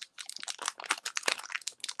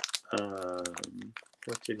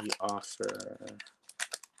 What did he offer?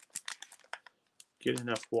 Get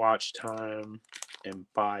enough watch time and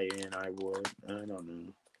buy in, I would. I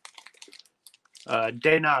don't know.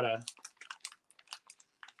 De nada.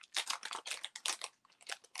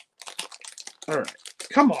 All right.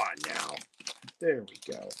 Come on now. There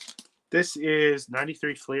we go. This is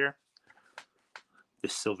 93 Fleer. The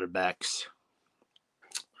Silverbacks.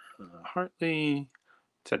 Hartley.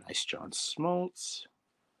 It's a nice John Smoltz.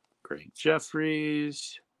 Greg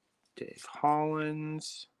Jeffries. Dave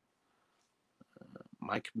Hollins.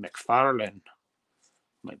 Mike McFarlane.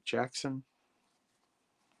 Mike Jackson.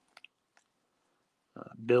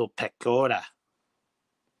 Bill Pecora.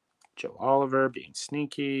 Joe Oliver being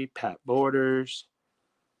sneaky. Pat Borders.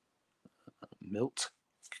 Milt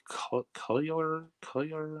Collier.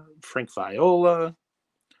 Frank Viola.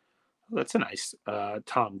 Oh, that's a nice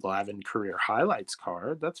Tom Glavine career highlights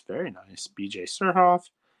card. That's very nice. BJ Surhoff.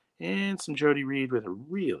 And some Jody Reed with a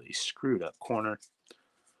really screwed up corner.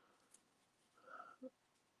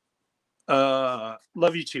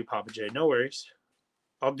 Love you too, Papa J. No worries.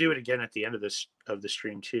 I'll do it again at the end of the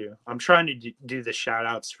stream too. I'm trying to do the shout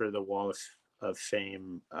outs for the Wall of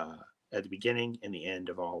Fame at the beginning and the end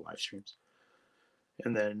of all live streams.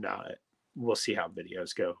 And then we'll see how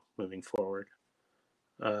videos go moving forward.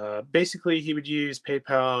 Basically, he would use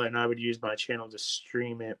PayPal and I would use my channel to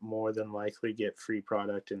stream it, more than likely get free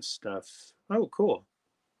product and stuff. Oh, cool.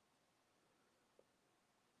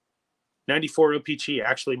 94 Opeechee,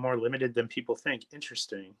 actually more limited than people think.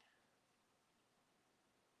 Interesting.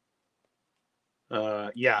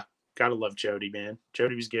 Yeah. Gotta love Jody, man.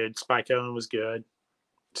 Jody was good. Spike Owen was good.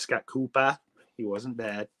 Scott Cooper, he wasn't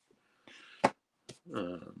bad.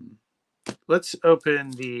 Let's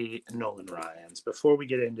open the Nolan Ryans before we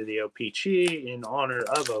get into the Opeechee. In honor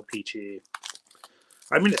of Opeechee,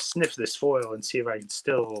 I'm going to sniff this foil and see if I can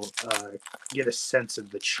still get a sense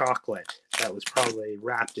of the chocolate that was probably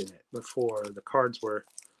wrapped in it before the cards were.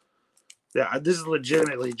 Yeah, this is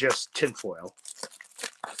legitimately just tinfoil.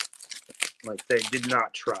 Like, they did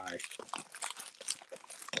not try.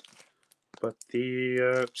 But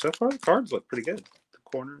the so far the cards look pretty good. The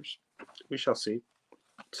corners, we shall see.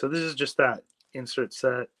 So this is just that insert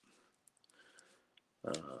set.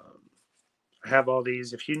 I have all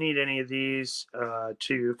these. If you need any of these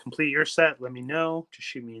to complete your set, let me know. Just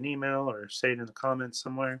shoot me an email or say it in the comments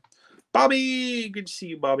somewhere. Bobby, good to see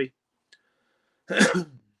you, Bobby.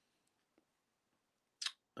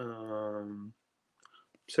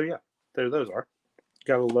 So yeah, there those are.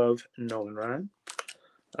 Gotta love Nolan Ryan.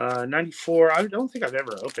 94. I don't think I've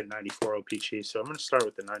ever opened 94 Opeechee, so I'm going to start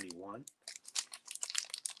with the 91.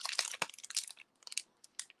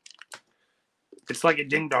 It's like a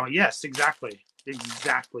ding dong. Yes, exactly.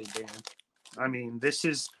 Exactly, Dan. I mean, this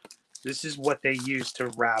is what they use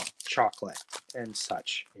to wrap chocolate and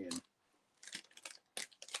such in.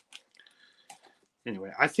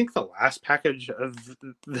 Anyway, I think the last package of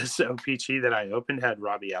this Opeechee that I opened had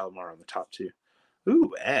Robbie Alomar on the top too.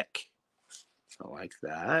 Ooh, Eck. I like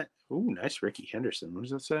that. Ooh, nice Ricky Henderson. What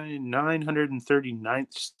does that say?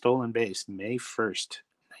 939th stolen base, May 1st,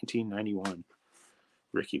 1991.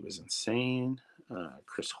 Ricky was insane.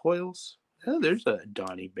 Chris Hoyles. Oh, there's a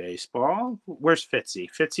Donnie baseball. Where's Fitzy?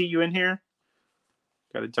 Fitzy, you in here?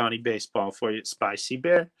 Got a Donnie baseball for you. Spicy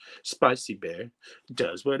Bear. Spicy Bear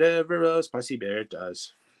does whatever a Spicy Bear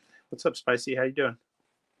does. What's up, Spicy? How you doing?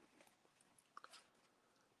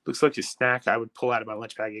 Looks like a snack I would pull out of my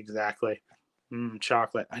lunch bag. Exactly.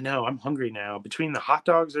 Chocolate. I know. I'm hungry now. Between the hot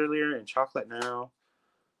dogs earlier and chocolate now,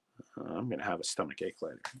 I'm going to have a stomach ache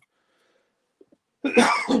later.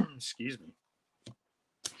 Excuse me.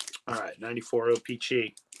 All right, 94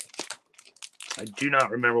 Opeechee. I do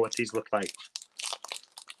not remember what these look like.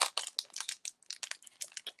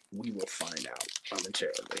 We will find out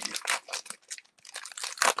momentarily.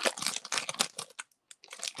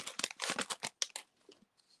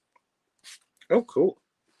 Oh, cool.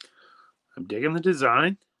 I'm digging the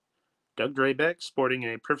design. Doug Draybeck sporting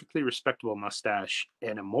a perfectly respectable mustache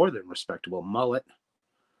and a more than respectable mullet.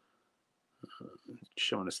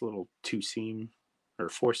 Showing us a little two-seam or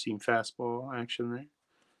four-seam fastball action there.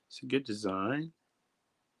 It's a good design.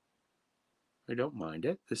 I don't mind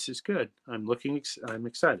it. This is good. I'm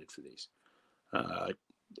excited for these.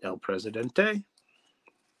 El Presidente.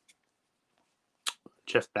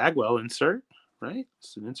 Jeff Bagwell insert, right?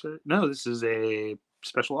 It's an insert. No, this is a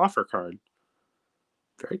special offer card.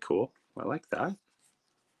 Very cool. I like that.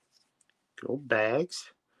 Good old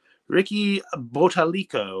bags. Ricky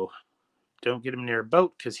Botalico. Don't get him near a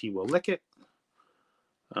boat because he will lick it.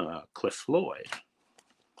 Cliff Floyd.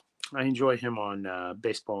 I enjoy him on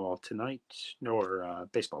Baseball Tonight, or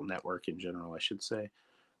Baseball Network in general, I should say.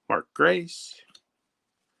 Mark Grace.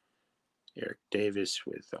 Eric Davis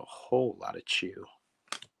with a whole lot of chew.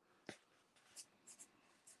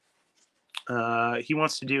 He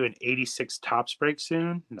wants to do an 86 Topps break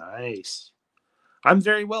soon. Nice. I'm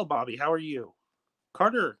very well, Bobby. How are you?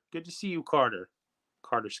 Carter, good to see you, Carter.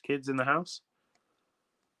 Carter's kids in the house.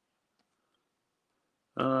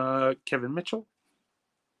 Kevin Mitchell,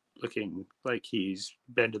 looking like he's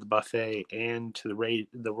been to the buffet and to the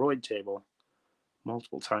roid table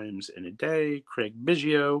multiple times in a day. Craig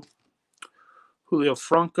Biggio. Julio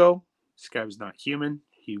Franco. This guy was not human.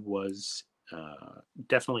 He was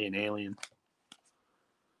definitely an alien.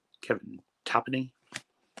 Kevin Toppany.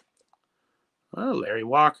 Oh, Larry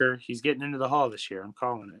Walker. He's getting into the hall this year. I'm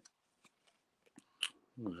calling it.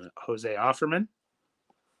 Jose Offerman.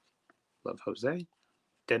 Love Jose.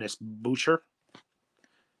 Dennis Boucher.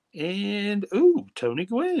 And, Tony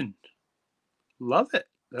Gwynn. Love it.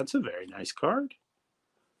 That's a very nice card.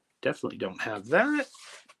 Definitely don't have that.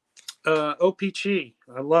 Opeechee.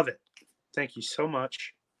 I love it. Thank you so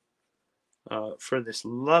much for this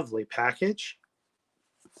lovely package.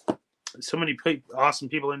 So many awesome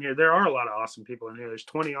people in here. There are a lot of awesome people in here. There's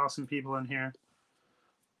 20 awesome people in here.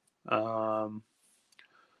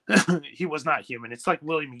 He was not human. It's like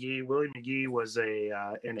Willie McGee. Willie McGee was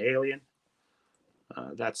an alien.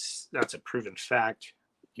 That's a proven fact.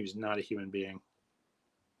 He was not a human being.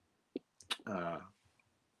 And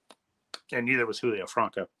neither was Julio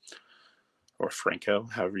Franco. Or Franco,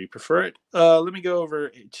 however you prefer it. Let me go over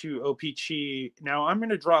to Opeechee. Now, I'm going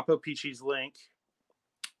to drop Opeechee's link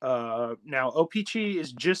Now, Opeechee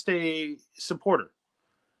is just a supporter.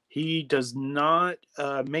 He does not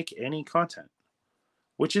make any content,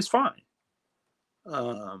 which is fine.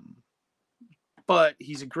 But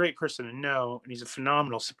he's a great person to know, and he's a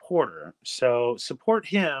phenomenal supporter. So support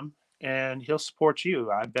him, and he'll support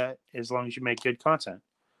you, I bet, as long as you make good content.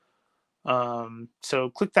 So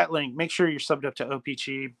click that link. Make sure you're subbed up to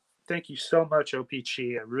Opeechee. Thank you so much,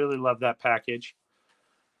 Opeechee. I really love that package.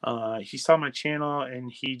 He saw my channel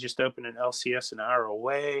and he just opened an LCS an hour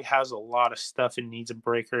away, has a lot of stuff and needs a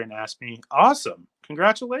breaker, and asked me. Awesome.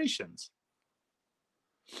 Congratulations.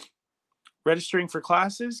 Registering for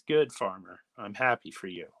classes? Good, farmer. I'm happy for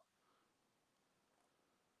you.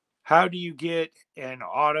 How do you get an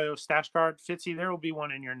auto stash card? Fitzy, there will be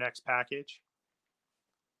one in your next package.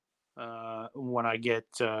 When I get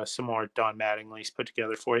some more Don Mattingly's put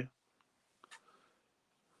together for you.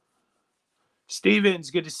 Stevens,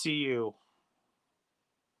 good to see you.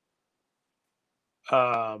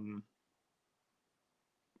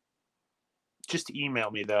 Just email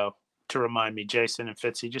me, though, to remind me, Jason and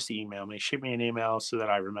Fitzy. Just email me. Shoot me an email so that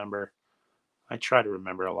I remember. I try to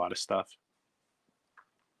remember a lot of stuff.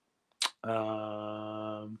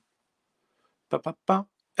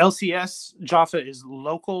 LCS Jaffa is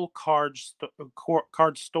local card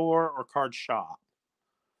store or card shop.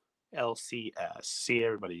 LCS. See,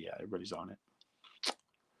 everybody's on it.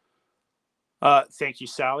 Thank you,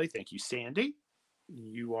 Sally. Thank you, Sandy.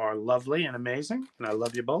 You are lovely and amazing, and I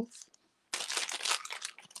love you both.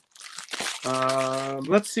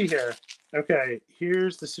 Let's see here. Okay,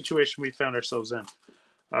 here's the situation we found ourselves in.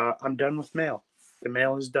 I'm done with mail. The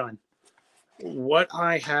mail is done. What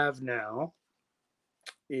I have now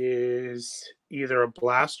is either a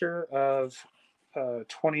blaster of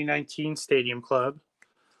 2019 Stadium Club,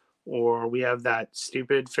 or we have that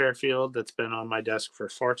stupid Fairfield that's been on my desk for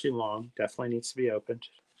far too long. Definitely needs to be opened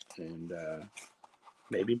and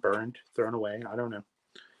maybe burned, thrown away. I don't know.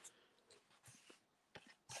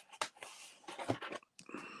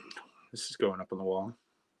 This is going up on the wall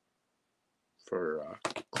for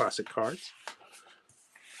classic cards.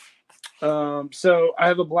 So I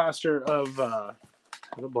have a blaster of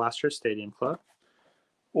Stadium Club,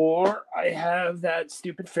 or I have that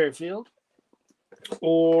stupid Fairfield,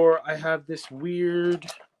 or I have this weird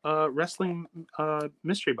wrestling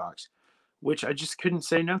mystery box, which I just couldn't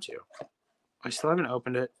say no to. I still haven't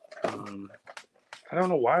opened it. I don't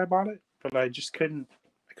know why I bought it, but I just couldn't.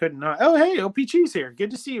 I could not. Oh, hey, Opeechee's here.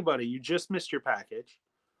 Good to see you, buddy. You just missed your package.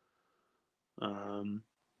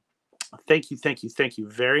 Thank you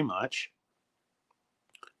very much.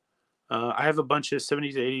 I have a bunch of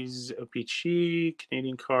 70s, 80s Opeechee,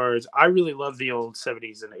 Canadian cards. I really love the old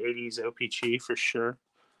 70s and 80s Opeechee for sure.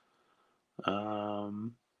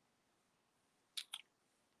 I'm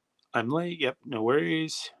late. Yep, no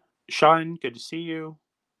worries. Sean, good to see you.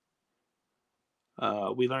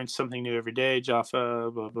 We learn something new every day.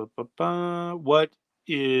 Jaffa, blah, blah, blah, blah. What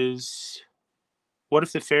if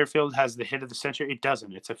the Fairfield has the hit of the century? It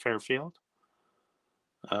doesn't. It's a Fairfield.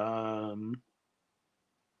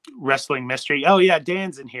 Wrestling mystery. Oh, yeah,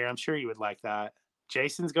 Dan's in here. I'm sure you would like that.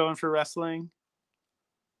 Jason's going for wrestling.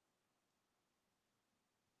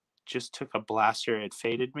 Just took a blaster. It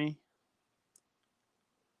faded me.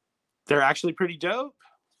 They're actually pretty dope.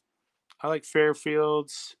 I like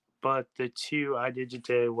Fairfields, but the two I did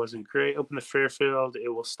today wasn't great. Open the Fairfield. It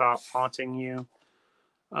will stop haunting you.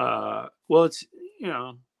 Well, it's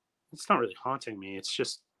not really haunting me. It's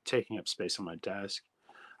just taking up space on my desk.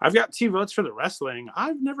 I've got 2 votes for the wrestling.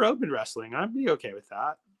 I've never opened wrestling. I'd be okay with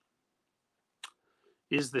that.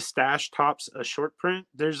 Is the stash tops a short print?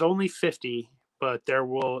 There's only 50, but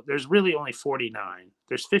there's really only 49.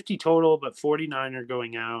 There's 50 total, but 49 are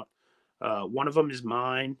going out. One of them is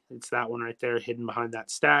mine. It's that one right there, hidden behind that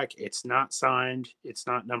stack. It's not signed. It's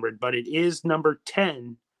not numbered, but it is number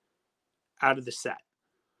 10 out of the set.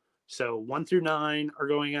 So 1 through 9 are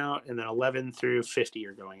going out, and then 11 through 50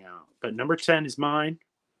 are going out. But number 10 is mine.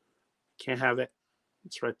 Can't have it.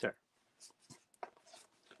 It's right there.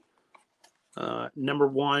 Number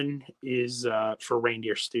 1 is for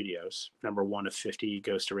Reindeer Studios. Number 1 of 50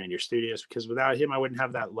 goes to Reindeer Studios, because without him, I wouldn't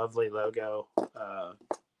have that lovely logo.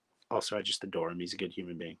 Also, I just adore him. He's a good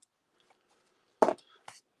human being.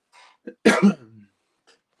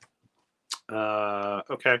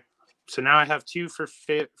 Okay. So now I have 2 for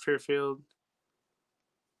Fairfield.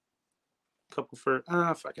 Couple for...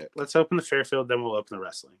 fuck it. Let's open the Fairfield, then we'll open the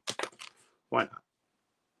wrestling. Why not?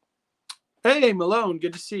 Hey, Malone.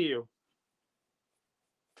 Good to see you.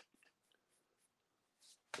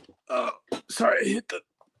 Oh, sorry.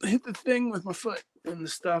 I hit the thing with my foot and the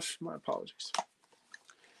stuff. My apologies.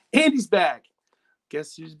 Andy's back.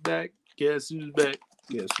 Guess who's back? Guess who's back?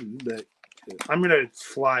 Guess who's back? I'm gonna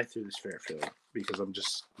fly through this Fairfield because I'm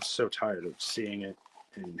just so tired of seeing it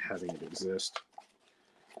and having it exist.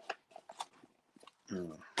 Throw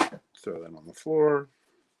that on the floor.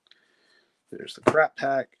 There's the crap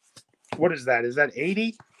pack. What is that? Is that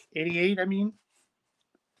 80? 88, I mean?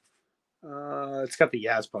 It's got the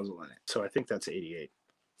Yaz puzzle in it, so I think that's 88.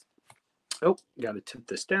 Oh, got to tip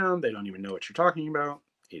this down. They don't even know what you're talking about.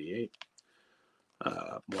 88.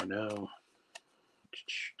 More no.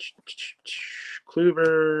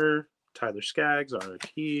 Kluber, Tyler Skaggs,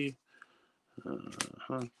 RIP.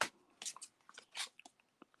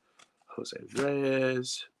 Jose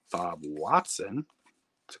Reyes, Bob Watson.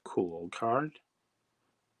 It's a cool old card.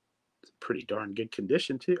 It's a pretty darn good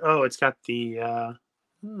condition, too. Oh, it's got the...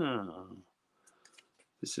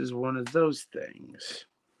 this is one of those things.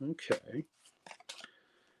 Okay.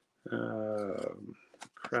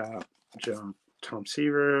 Crap. Tom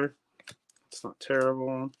Seaver. It's not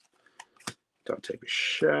terrible. Dante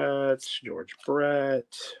Bichette. George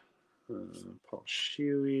Brett. Paul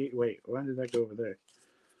Shuey. Wait, why did that go over there?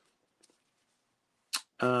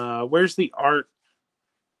 Where's the art?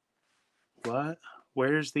 What?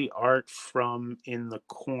 Where's the art from in the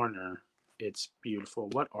corner? It's beautiful.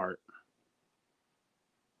 What art?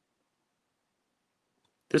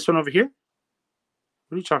 This one over here?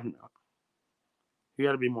 What are you talking about? You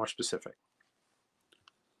got to be more specific.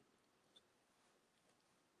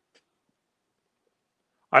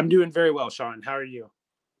 I'm doing very well, Sean. How are you?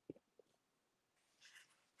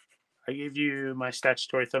 I gave you my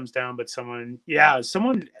statutory thumbs down, but I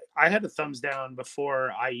had a thumbs down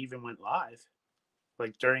before I even went live,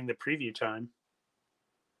 like during the preview time.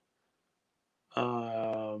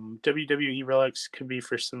 WWE relics could be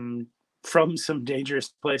from some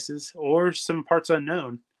dangerous places or some parts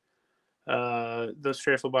unknown. Those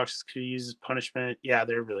Fairfield boxes could use punishment. Yeah,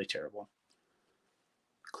 they're really terrible.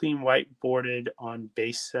 Clean white boarded on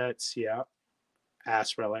base sets. Yeah.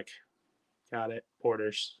 Ass relic. Got it.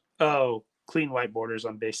 Borders. Oh, clean white borders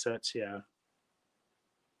on base sets. Yeah.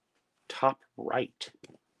 Top right.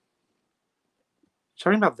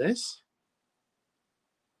 Talking about this?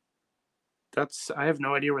 I have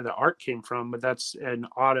no idea where the art came from, but that's an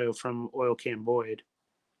auto from Oil Can Boyd.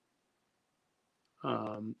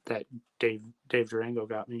 That Dave Durango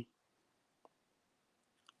got me.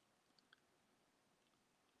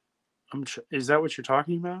 Is that what you're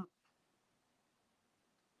talking about?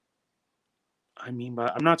 I'm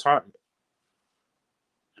not talking.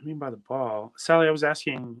 I mean by the ball. Sally, I was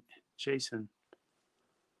asking Jason.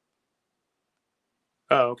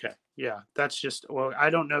 Oh, okay. Yeah, that's just, well, I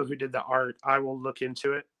don't know who did the art. I will look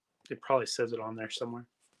into it. It probably says it on there somewhere.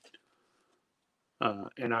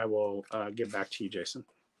 And I will get back to you, Jason.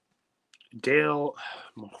 Dale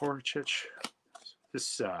Mahorchich.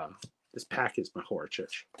 This pack is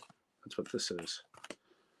Mahorchich. That's what this is.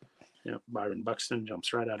 Yep, Byron Buxton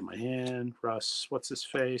jumps right out of my hand. Russ, what's his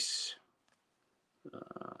face?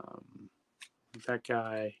 That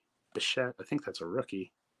guy, Bichette. I think that's a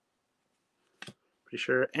rookie. Pretty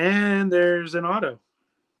sure. And there's an auto.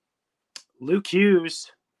 Luke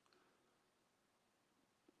Hughes,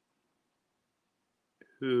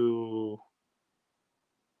 who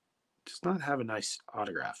does not have a nice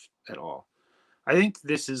autograph at all. I think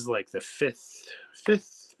this is like the fifth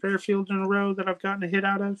Fairfield in a row that I've gotten a hit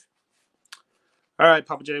out of. All right,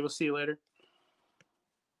 Papa J, we'll see you later.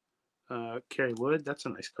 Kerry Wood, that's a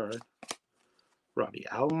nice card. Robbie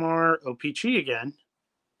Alomar, Opeechee again.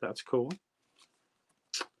 That's cool.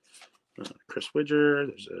 Chris Widger,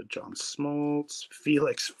 there's a John Smoltz,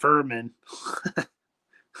 Felix Furman.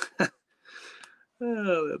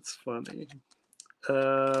 Oh, that's funny.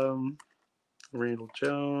 Randall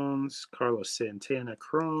Jones, Carlos Santana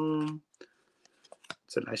Chrome.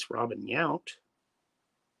 It's a nice Robin Yount.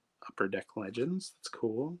 Upper Deck Legends. That's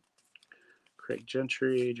cool. Craig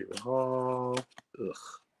Gentry, Drew Hall. Ugh.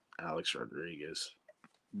 Alex Rodriguez.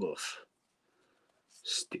 Woof.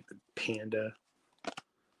 Stupid panda.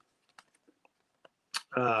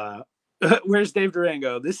 Where's Dave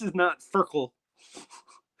Durango? This is not Furkel.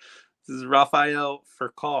 This is Rafael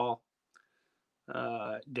Furcal.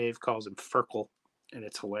 Dave calls him Furkel, and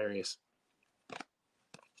it's hilarious.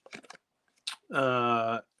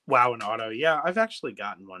 Wow, an auto. Yeah, I've actually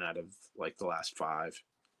gotten one out of like the last 5.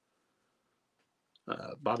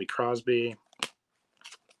 Bobby Crosby.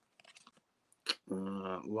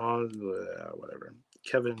 Whatever.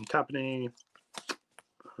 Kevin Tapani.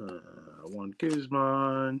 Juan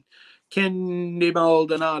Guzman. Kenny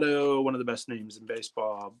Maldonado, one of the best names in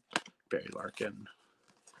baseball. Barry Larkin.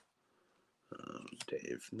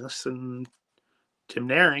 Dave Nielsen. Tim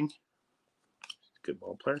Naring. Good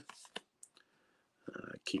ball player.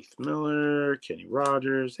 Keith Miller, Kenny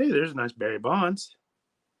Rogers. Hey, there's a nice Barry Bonds.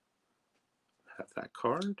 Have that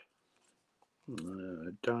card.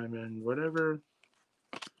 Diamond, whatever.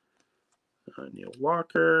 Neil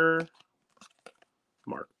Walker.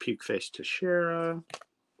 Mark Pukeface Teixeira.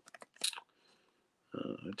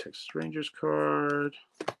 Texas Rangers card.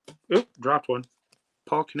 Oop, dropped one.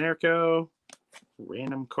 Paul Konerko.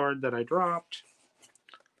 Random card that I dropped.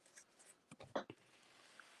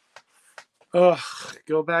 Ugh,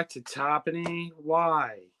 go back to Toppany.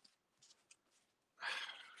 Why?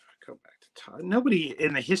 Go back to Toppany. Nobody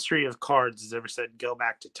in the history of cards has ever said go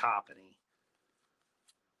back to Toppany.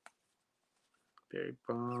 Barry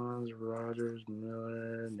Bonds, Rogers,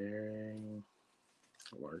 Miller, Naring,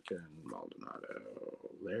 Larkin, Maldonado.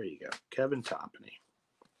 There you go. Kevin Toppany.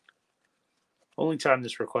 Only time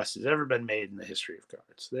this request has ever been made in the history of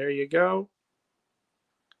cards. There you go.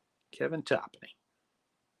 Kevin Toppany.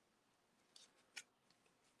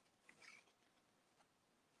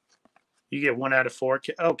 You get 1 out of 4.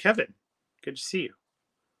 Oh, Kevin. Good to see you.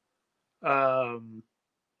 I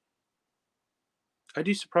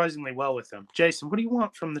do surprisingly well with them. Jason, what do you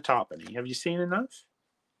want from the Toppany? Have you seen enough?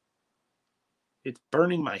 It's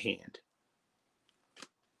burning my hand.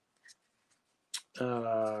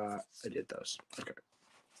 I did those. Okay.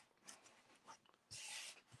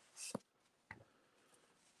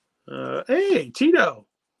 Hey, Tito.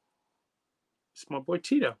 It's my boy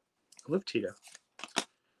Tito. I love Tito.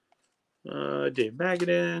 Dave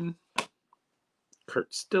Magadan.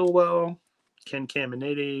 Kurt Stillwell. Ken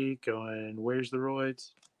Caminiti going, where's the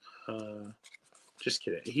roids? Just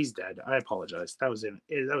kidding. He's dead. I apologize. That was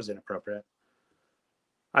inappropriate.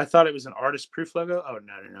 I thought it was an artist proof logo. Oh,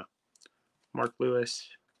 no. Mark Lewis.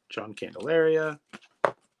 John Candelaria.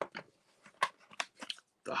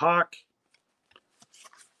 The Hawk.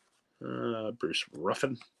 Bruce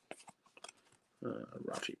Ruffin.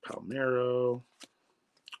 Rafi Palmero.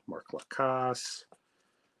 Mark Lacasse.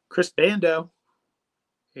 Chris Bando.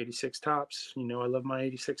 86 tops. You know I love my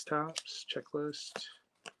 86 tops. Checklist.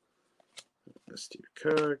 Steve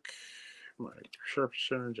Cook. Mike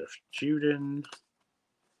Sharpson. Jeff Juden.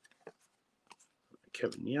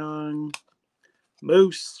 Kevin Young.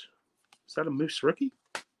 Moose. Is that a Moose rookie?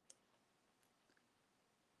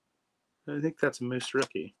 I think that's a Moose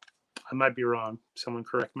rookie. I might be wrong. Someone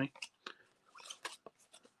correct me.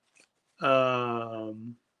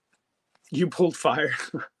 You pulled fire.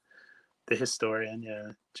 The historian,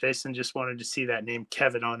 yeah. Jason just wanted to see that name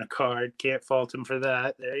Kevin on a card. Can't fault him for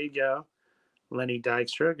that. There you go. Lenny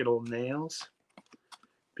Dykstra, good old nails.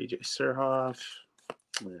 BJ Surhoff.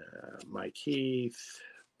 Mike Heath.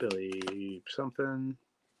 Billy something.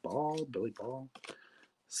 Billy Ball.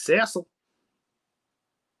 Cecil.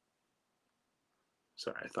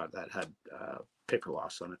 Sorry, I thought that had paper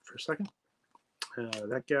loss on it for a second.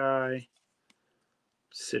 That guy.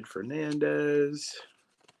 Sid Fernandez.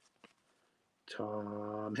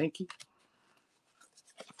 Tom Henke.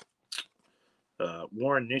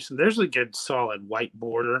 Warren Newsom. There's a good solid white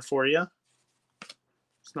border for you.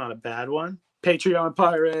 It's not a bad one. Patreon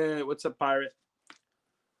Pirate. What's up, Pirate?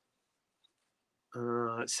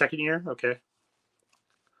 Second year? Okay.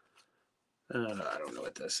 I don't know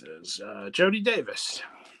what this is. Jody Davis.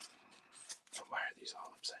 Why are these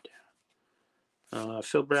all upside down?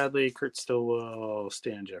 Phil Bradley, Kurt Stillwell,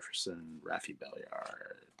 Stan Jefferson, Rafi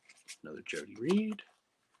Belliard. Another Jody Reed.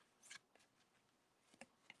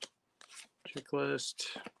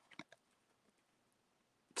 Checklist.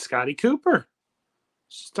 Scotty Cooper.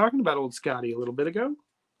 Just talking about old Scotty a little bit ago.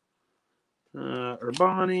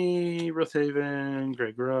 Urbani, Roothaven,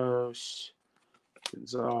 Greg Gross,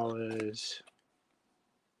 Gonzalez,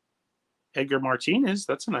 Edgar Martinez.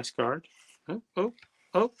 That's a nice card. Oh,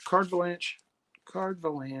 Card Valanche.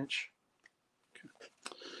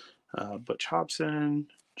 Okay. Butch Hobson,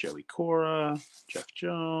 Joey Cora, Jeff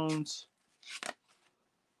Jones,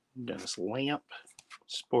 Dennis Lamp,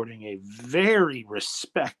 sporting a very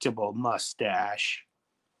respectable mustache.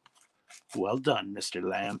 Well done, Mr.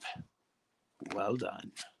 Lamp. Well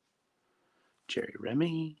done. Jerry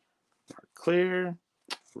Remy, Mark Clear,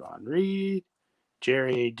 Ron Reed,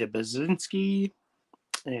 Jerry Debazinski,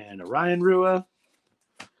 and Ryan Rua.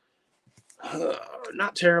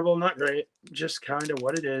 Not terrible, not great. Just kind of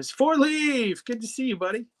what it is. 4-Leaf! Good to see you,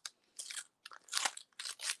 buddy.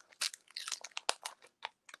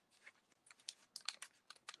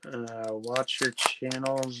 Watch your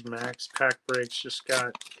channels. Max Pack Breaks just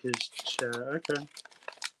got his chat. Okay.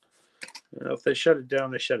 If they shut it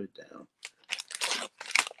down, they shut it down.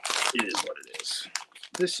 It is what it is.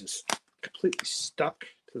 This is completely stuck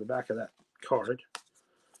to the back of that card.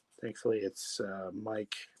 Thankfully, it's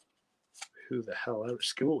Mike, who the hell ever,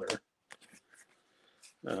 Schooler.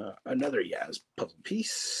 Another Yaz puzzle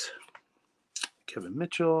piece. Kevin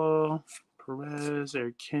Mitchell, Perez,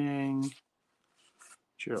 Eric King,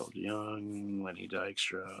 Gerald Young, Lenny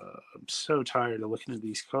Dykstra. I'm so tired of looking at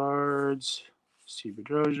these cards. Steve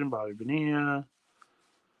Bedrosian, Bobby Bonilla,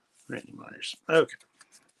 Randy Myers. Okay.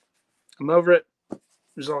 I'm over it. It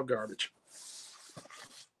was all garbage.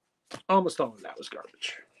 Almost all of that was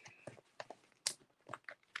garbage.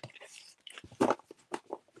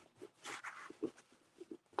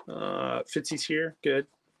 Fitzy's here. Good.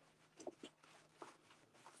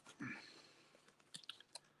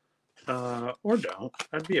 Or don't.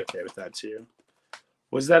 I'd be okay with that too.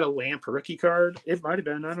 Was that a Lamp rookie card? It might have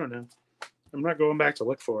been. I don't know. I'm not going back to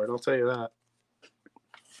look for it. I'll tell you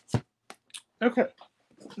that. Okay.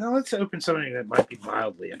 Now let's open something that might be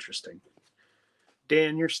mildly interesting.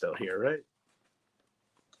 Dan, you're still here, right?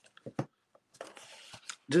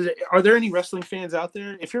 Are there any wrestling fans out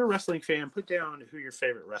there? If you're a wrestling fan, put down who your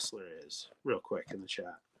favorite wrestler is real quick in the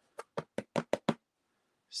chat.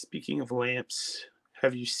 Speaking of lamps,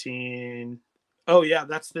 have you seen... Oh, yeah,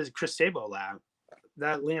 that's the Chris Sabo lamp.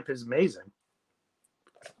 That lamp is amazing.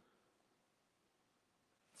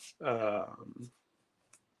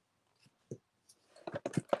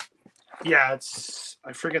 Yeah,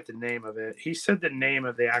 I forget the name of it. He said the name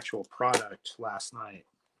of the actual product last night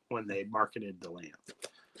when they marketed the lamp.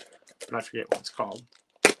 But I forget what it's called.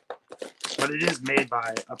 But it is made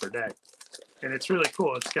by Upper Deck. And it's really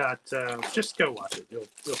cool. It's got, just go watch it. You'll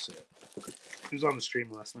see it. It was on the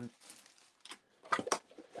stream last night.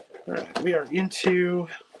 All right, we are into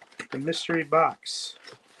the mystery box.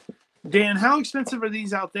 Dan, how expensive are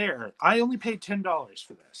these out there? I only paid $10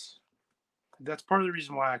 for this. That's part of the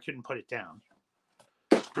reason why I couldn't put it down.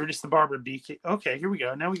 Brutus the Barber BK. Okay, here we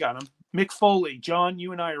go. Now we got him. Mick Foley. John,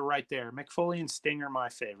 you and I are right there. Mick Foley and Sting are my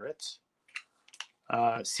favorites.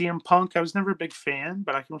 CM Punk, I was never a big fan,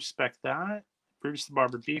 but I can respect that. Brutus the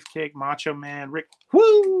Barber Beefcake, Macho Man, Rick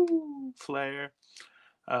Flair.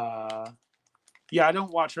 Yeah, I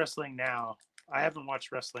don't watch wrestling now. I haven't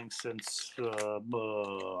watched wrestling since, I don't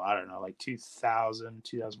know, like 2000,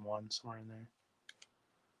 2001, somewhere in there.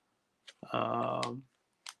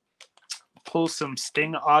 Pull some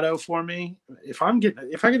Sting auto for me. If I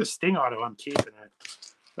get a Sting auto, I'm keeping it.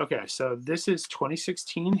 Okay, so this is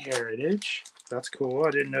 2016 Heritage. That's cool.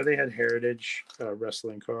 I didn't know they had Heritage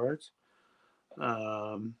wrestling cards.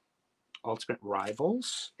 Ultimate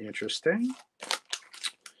Rivals. Interesting.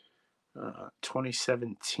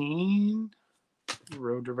 2017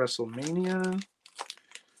 Road to WrestleMania.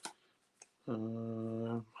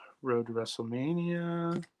 Road to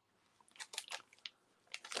WrestleMania.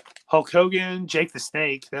 Hulk Hogan, Jake the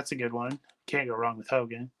Snake. That's a good one. Can't go wrong with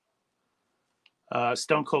Hogan.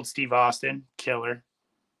 Stone Cold Steve Austin, killer.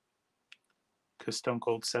 Because Stone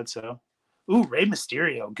Cold said so. Ooh, Rey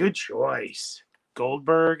Mysterio, good choice.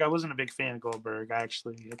 Goldberg, I wasn't a big fan of Goldberg. I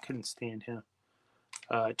couldn't stand him.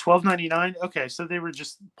 $12.99. Okay, so they were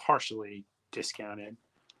just partially discounted.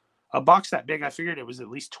 A box that big, I figured it was at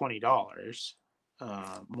least $20.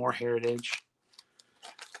 More Heritage.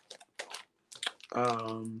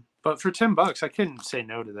 But for $10, I couldn't say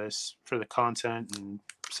no to this for the content, and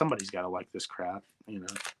somebody's got to like this crap,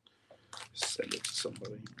 Send it to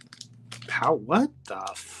somebody. What the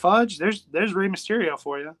fudge? There's Rey Mysterio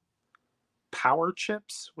for you. Power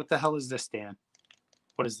chips? What the hell is this, Dan?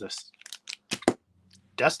 What is this?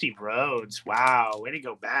 Dusty Rhodes. Wow, way to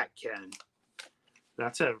go back, Ken.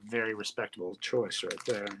 That's a very respectable choice right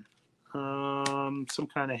there. Some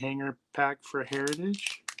kind of hanger pack for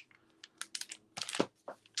Heritage.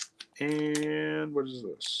 And what is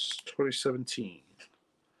this? 2017.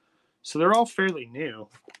 So they're all fairly new.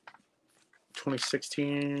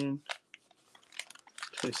 2016,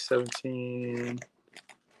 2017.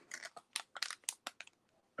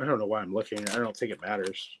 I don't know why I'm looking. I don't think it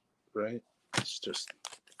matters, right? It's just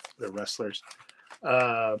they're wrestlers.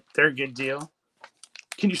 They're a good deal.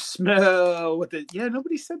 Can you smell what the... Yeah,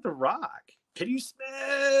 nobody said The Rock. Can you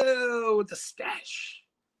smell what the stash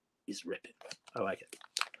is ripping? I like it.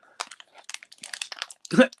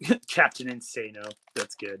 Captain Insano.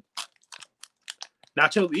 That's good.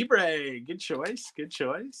 Nacho Libre. Good choice. Good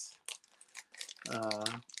choice.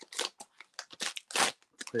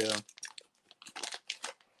 Yeah.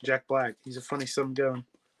 Jack Black. He's a funny son going.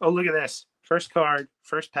 Oh, look at this. First card,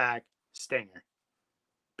 first pack, Stinger.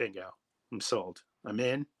 Bingo. I'm sold. I'm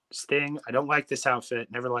in. Sting. I don't like this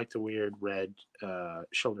outfit. Never liked the weird red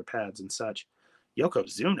shoulder pads and such.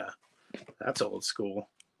 Yokozuna. That's old school.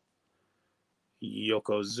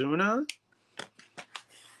 Yokozuna.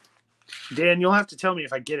 Dan, you'll have to tell me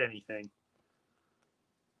if I get anything.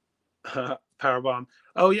 Powerbomb.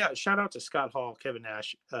 Oh yeah, shout out to Scott Hall, Kevin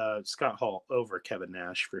Nash. Scott Hall over Kevin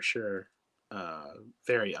Nash for sure.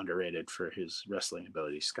 Very underrated for his wrestling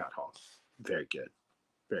ability. Scott Hall, very good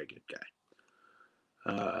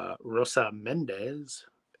guy. Rosa Mendez.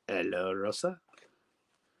 Hello, Rosa.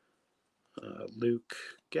 Luke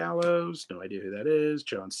Gallows, no idea who that is.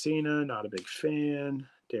 John Cena, not a big fan.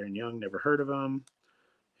 Darren Young, never heard of him.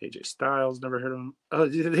 AJ Styles, never heard of him. Oh,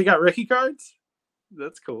 they got Ricky cards?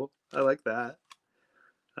 That's cool. I like that.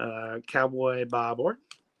 Cowboy Bob Orton.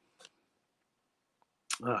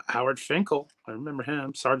 Howard Finkel, I remember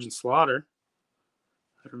him. Sergeant Slaughter,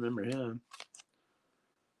 I remember him.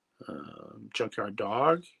 Junkyard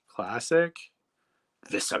Dog, classic.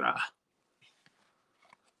 Viscera.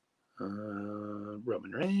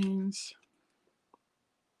 Roman Reigns.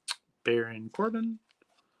 Baron Corbin.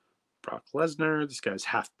 Brock Lesnar. This guy's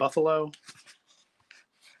half Buffalo.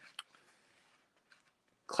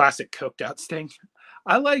 Classic coked out Sting.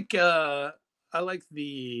 I like the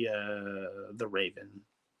Raven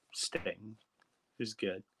Sting. It was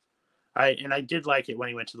good. I did like it when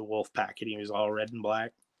he went to the Wolf Pack and he was all red and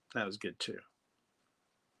black. That was good too.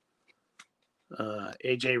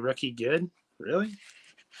 AJ rookie good? Really?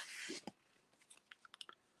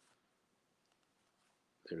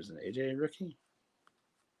 There was an AJ rookie?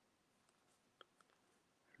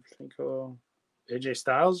 I think AJ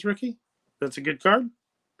Styles rookie? That's a good card?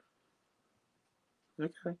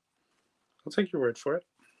 Okay. I'll take your word for it.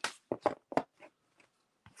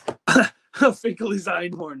 Finkel is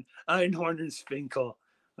Einhorn. Einhorn is Finkel.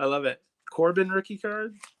 I love it. Corbin rookie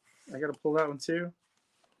card? I got to pull that one too.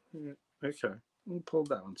 Okay. We'll pull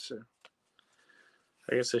that one too.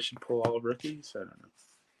 I guess I should pull all rookies. I don't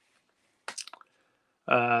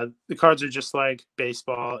know. The cards are just like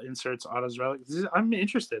baseball inserts, autos, relics. I'm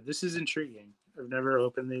interested. This is intriguing. I've never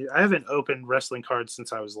opened these. I haven't opened wrestling cards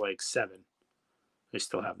since I was like 7. I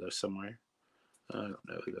still have those somewhere. I don't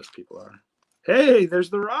know who those people are. Hey, there's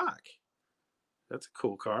The Rock. That's a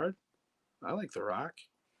cool card. I like The Rock.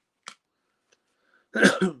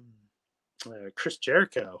 Chris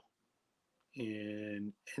Jericho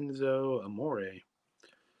and Enzo Amore.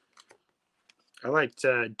 I liked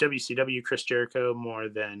WCW Chris Jericho more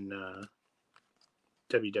than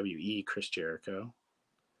WWE Chris Jericho.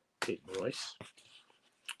 Peyton Royce.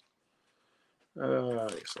 I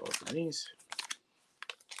guess I'll open these.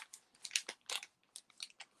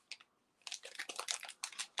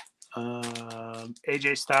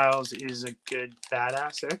 AJ Styles is a good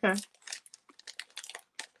badass. Okay.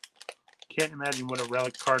 Can't imagine what a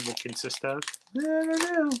relic card would consist of. I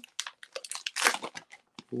don't know.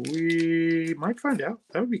 We might find out.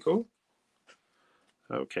 That would be cool.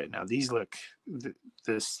 Okay, now these look,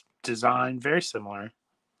 this design, very similar.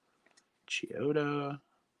 Chioda,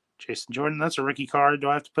 Jason Jordan, that's a rookie card. Do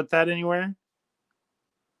I have to put that anywhere?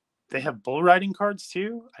 They have bull riding cards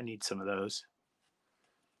too? I need some of those.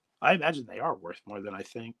 I imagine they are worth more than I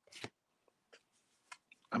think.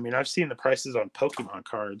 I mean, I've seen the prices on Pokemon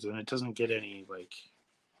cards, and it doesn't get any, like,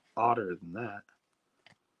 odder than that.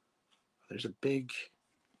 There's a big...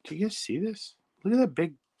 Do you guys see this? Look at that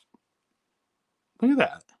big... Look at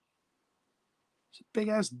that. There's a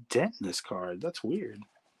big-ass dent in this card. That's weird.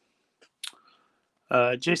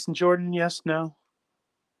 Jason Jordan, yes, no?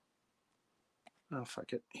 Oh,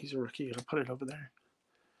 fuck it. He's a rookie. I'll put it over there.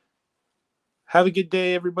 Have a good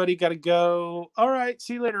day, everybody. Got to go. All right.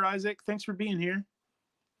 See you later, Isaac. Thanks for being here.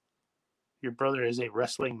 Your brother is a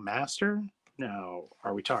wrestling master? Now,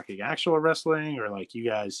 are we talking actual wrestling or like you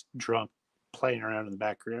guys drunk playing around in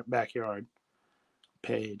the backyard?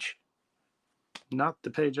 Page. Not the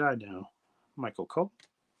Page I know. Michael Cole.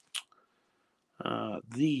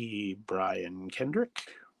 The Brian Kendrick.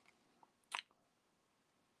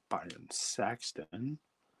 Byron Saxton.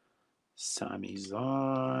 Sami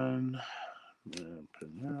Zayn.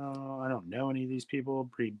 I don't know any of these people.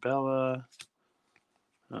 Brie Bella.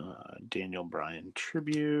 Daniel Bryan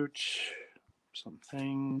tribute.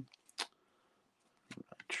 Something.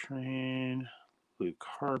 Train. Luke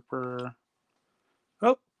Harper.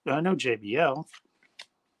 Oh, I know JBL.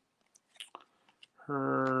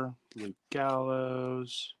 Her. Luke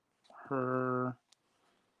Gallows. Her.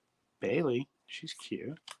 Bailey. She's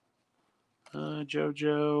cute.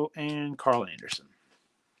 JoJo and Carl Anderson.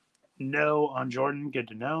 No on Jordan. Good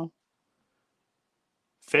to know.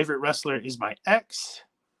 Favorite wrestler is my ex.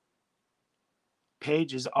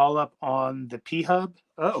 Page is all up on the P-Hub.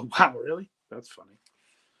 Oh, wow, really? That's funny.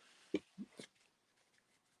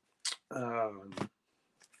 All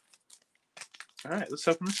right, let's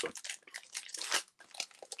open this one.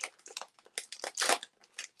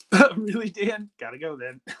 Really, Dan? Gotta go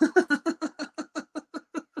then.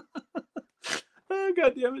 Oh,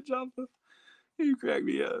 God damn it, Jumbo. You crack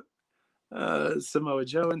me up. Samoa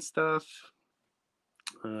Joe and stuff.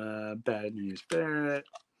 Bad News Barrett.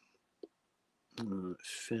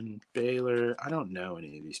 Finn Balor. I don't know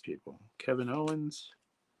any of these people. Kevin Owens.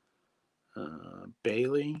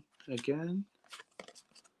 Bailey again.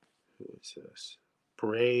 Who is this?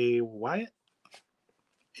 Bray Wyatt.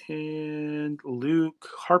 And Luke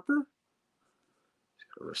Harper. He's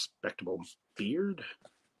got a respectable beard.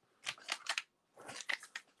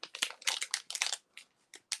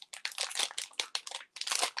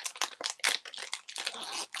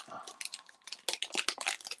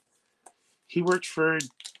 He worked for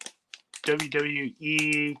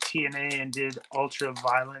WWE, TNA, and did Ultra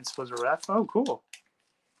Violence. Was a ref. Oh, cool.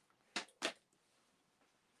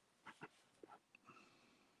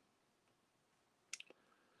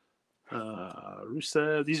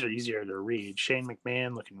 Rusev. These are easier to read. Shane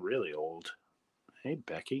McMahon looking really old. Hey,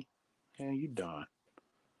 Becky. How you doing?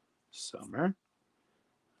 Summer.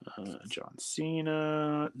 John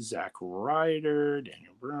Cena. Zack Ryder.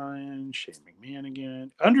 Daniel Bryan. Shane McMahon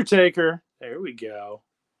again. Undertaker. There we go.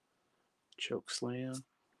 Chokeslam.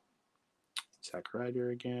 Zack Ryder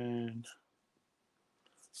again.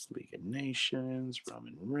 League of Nations.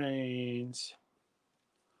 Roman Reigns.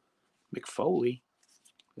 Mick Foley.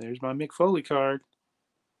 There's my Mick Foley card.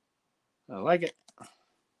 I like it.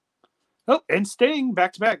 Oh, and Sting,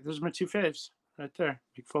 back to back. Those are my two faves right there.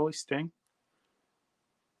 Mick Foley, Sting.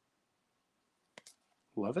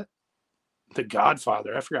 Love it. The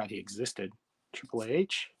Godfather. I forgot he existed. Triple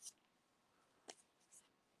H.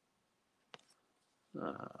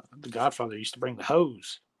 The Godfather used to bring the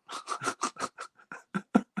hose.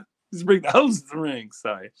 Used to bring the hose to the ring.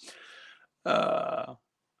 Sorry.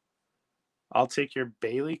 I'll take your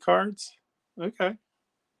Bailey cards. Okay.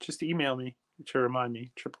 Just email me to remind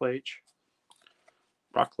me. Triple H.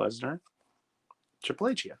 Brock Lesnar. Triple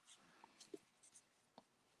H, yeah.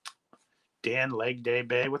 Dan Leg Day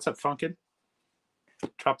Bay. What's up, Funkin'?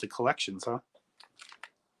 Dropped the collections, huh?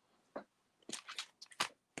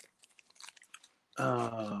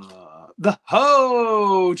 The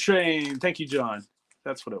Ho Train. Thank you, John.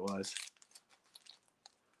 That's what it was.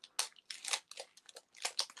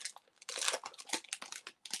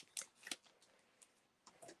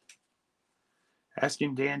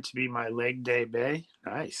 Asking Dan to be my Leg Day Bay.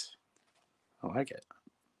 Nice. I like it.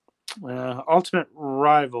 Ultimate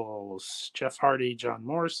Rivals. Jeff Hardy, John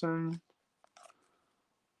Morrison.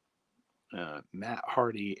 Matt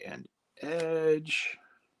Hardy and Edge.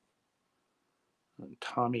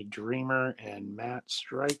 Tommy Dreamer and Matt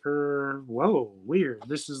Stryker. Whoa, weird.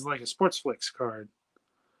 This is like a Sportsflix card.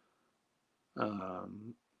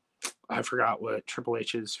 I forgot what Triple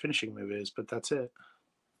H's finishing move is, but that's it.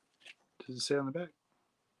 Does it say on the back?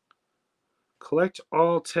 Collect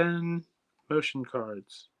all 10 motion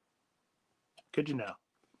cards. Good to know.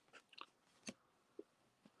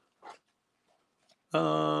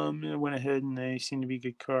 I went ahead and they seem to be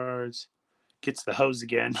good cards. Gets the hose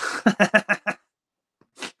again.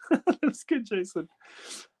 That's good, Jason.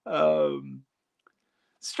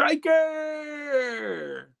 Striker!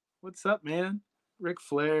 What's up, man? Ric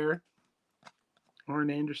Flair,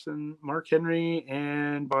 Orrin Anderson, Mark Henry,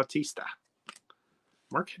 and Bautista.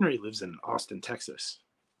 Mark Henry lives in Austin, Texas.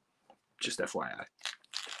 Just FYI.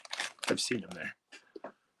 I've seen him there.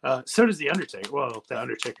 So does The Undertaker. Well, The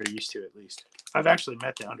Undertaker used to, at least. I've actually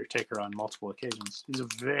met The Undertaker on multiple occasions. He's a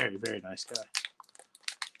very, very nice guy.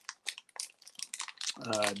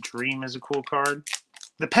 Dream is a cool card.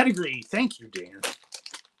 The Pedigree. Thank you, Dan.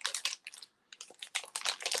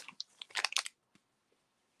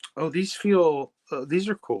 Oh, these feel... these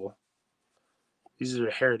are cool. These are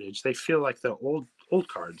heritage. They feel like the old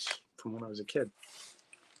cards from when I was a kid.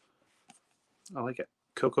 I like it.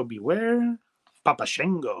 Coco Beware. Papa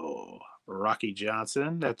Shango. Rocky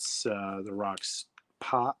Johnson. That's The Rock's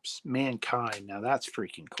pops. Mankind. Now that's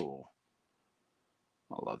freaking cool.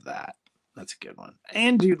 I love that. That's a good one.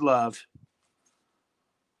 And Dude Love.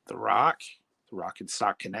 The Rock. The Rock and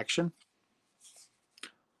Stock Connection.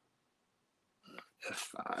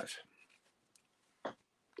 F5.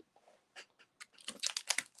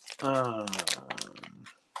 The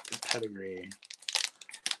Pedigree.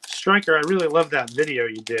 Striker, I really love that video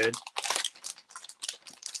you did.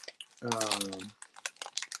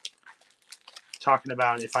 Talking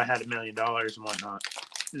about if I had $1 million and whatnot.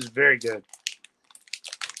 It was very good.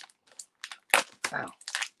 Wow.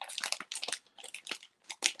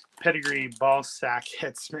 Pedigree ball sack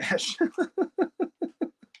head smash.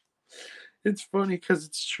 It's funny because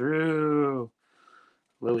it's true.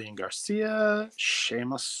 Lillian Garcia,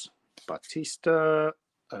 Sheamus, Bautista,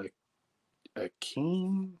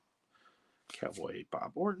 Akeem, Cowboy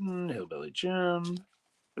Bob Orton, Hillbilly Jim.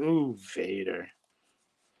 Ooh, Vader.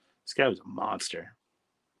 This guy was a monster.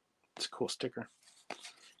 It's a cool sticker.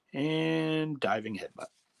 And Diving Headbutt.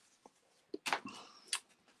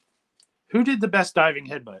 Who did the best diving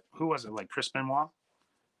headbutt? Who was it? Like Chris Benoit?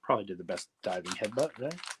 Probably did the best diving headbutt,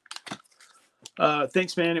 right?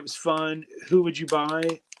 Thanks, man. It was fun. Who would you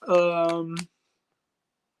buy?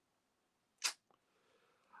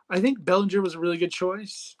 I think Bellinger was a really good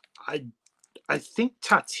choice. I think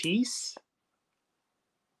Tatis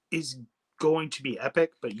is going to be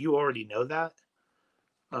epic, but you already know that.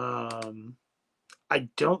 I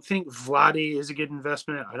don't think Vladdy is a good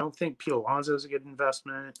investment. I don't think Pete Alonso is a good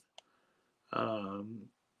investment.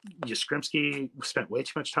 Yastrzemski spent way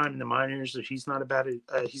too much time in the minors. He's not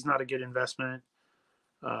a good investment.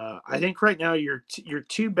 I think right now your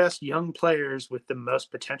two best young players with the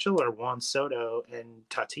most potential are Juan Soto and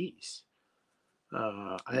Tatis.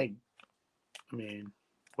 I mean,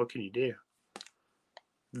 what can you do?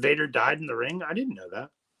 Vader died in the ring? I didn't know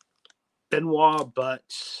that. Benoit, but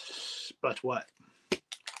what?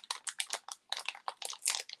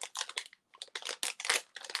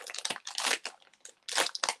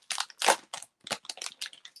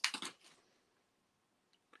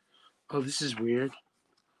 Oh, this is weird.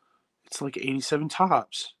 It's like 87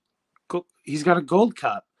 tops. He's got a gold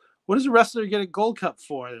cup. What does a wrestler get a gold cup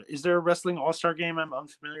for? Is there a wrestling all-star game I'm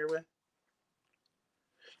unfamiliar with?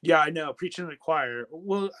 Yeah, I know. Preaching to the choir.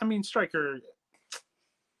 Well, I mean, Stryker,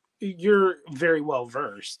 you're very well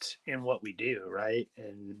versed in what we do, right?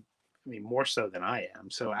 And I mean, more so than I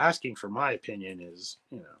am. So asking for my opinion is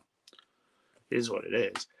what it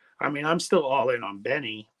is. I mean, I'm still all in on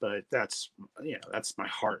Benny, but that's my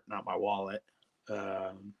heart, not my wallet.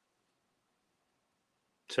 So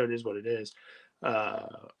it is what it is.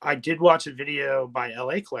 I did watch a video by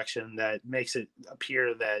LA Collection that makes it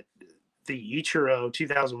appear that the Ichiro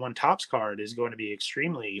 2001 Topps card is going to be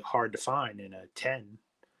extremely hard to find in a 10.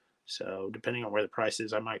 So depending on where the price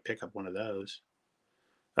is, I might pick up one of those.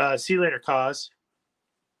 See you later, Cause.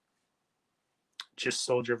 Just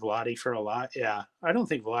Soldier Vladi for a lot. Yeah, I don't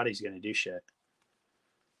think Vladi's going to do shit.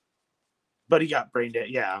 But he got brain dead.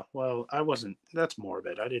 Yeah, well, I wasn't. That's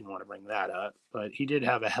morbid. I didn't want to bring that up. But he did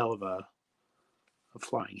have a hell of a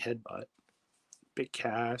flying headbutt. Big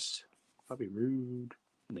Cass, Bobby Roode,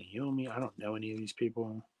 Naomi. I don't know any of these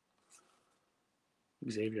people.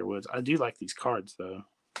 Xavier Woods. I do like these cards, though.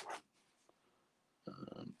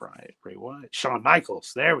 Bryant, Bray Wyatt. Shawn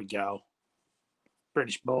Michaels. There we go.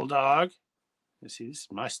 British Bulldog. Let's see, this is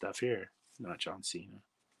my stuff here. Not John Cena.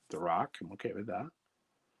 The Rock. I'm okay with that.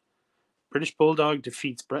 British Bulldog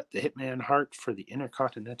defeats Bret the Hitman Hart for the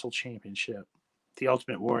Intercontinental Championship. The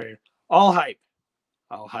Ultimate Warrior. All hype.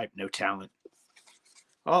 All hype, no talent.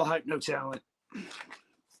 All hype, no talent. All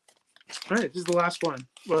right, this is the last one.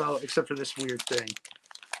 Well, except for this weird thing.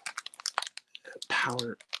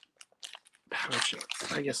 Power shot.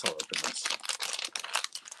 I guess I'll open this.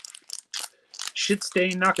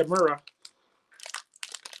 Shitstain Nakamura.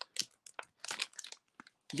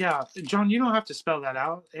 Yeah, John, you don't have to spell that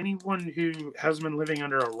out. Anyone who has been living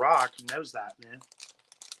under a rock knows that, man.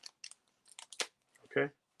 Okay.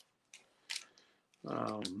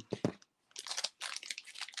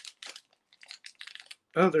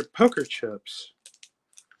 Oh, they're poker chips.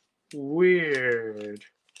 Weird.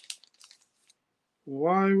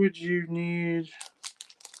 Why would you need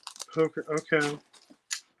poker? Okay.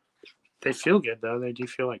 They feel good, though. They do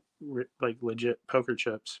feel like legit poker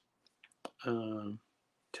chips.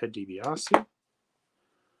 Ted DiBiase.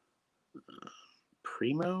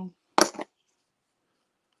 Primo.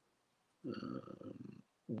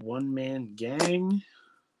 One Man Gang.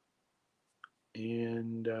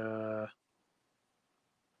 And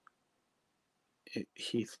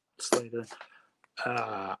Heath Slater.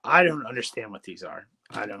 I don't understand what these are.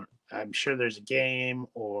 I'm sure there's a game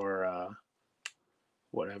or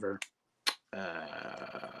whatever.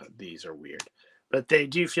 These are weird. But they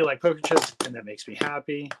do feel like poker chips, and that makes me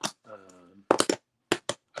happy.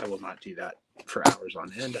 I will not do that for hours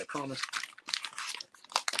on end, I promise.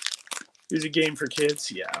 Is a game for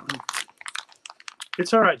kids? Yeah.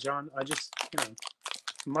 It's all right, John. I just,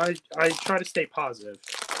 I try to stay positive.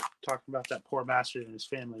 Talking about that poor bastard and his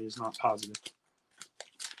family is not positive.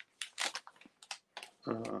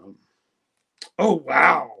 Oh,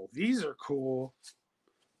 wow. These are cool.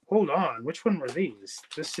 Hold on. Which one were these?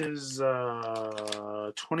 This is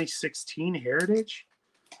 2016 Heritage.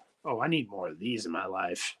 Oh, I need more of these in my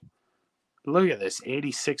life. Look at this.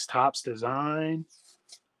 86 Topps design.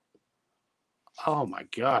 Oh, my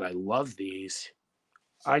God. I love these.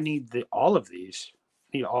 I need all of these.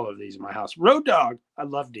 I need all of these in my house. Road Dog. I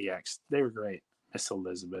love DX. They were great. Miss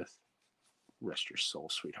Elizabeth. Rest your soul,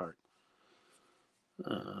 sweetheart.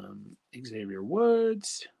 Xavier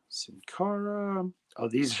Woods. Sin Cara. Oh,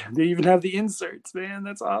 they even have the inserts, man.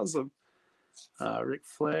 That's awesome. Ric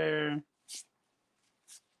Flair.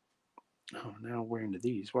 Oh, now we're into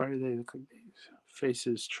these. Why do they look like these?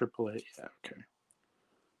 Faces, AAA. Yeah,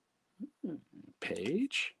 okay.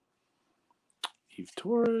 Page. Eve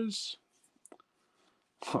Torres.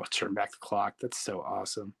 Oh, turn back the clock. That's so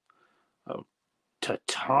awesome. Oh,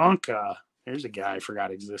 Tatanka. There's a guy I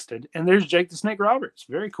forgot existed. And there's Jake the Snake Roberts.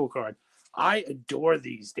 Very cool card. I adore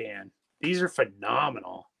these, Dan. These are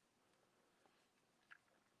phenomenal.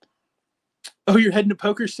 Oh, you're heading to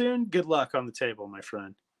poker soon? Good luck on the table, my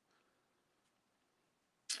friend.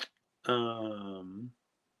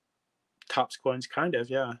 Topps coins, kind of,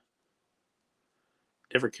 yeah.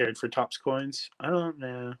 Never cared for Topps coins. I don't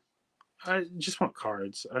know. I just want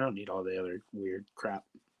cards. I don't need all the other weird crap.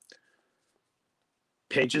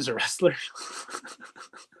 Paige is a wrestler.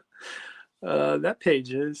 That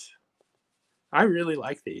Paige is. I really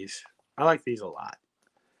like these. I like these a lot.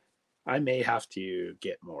 I may have to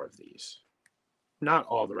get more of these. Not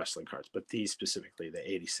all the wrestling cards, but these specifically, the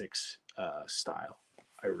 86 style.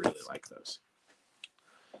 I really like those.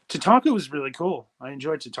 Tatanka was really cool. I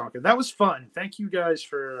enjoyed Tatanka. That was fun. Thank you guys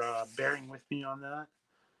for bearing with me on that.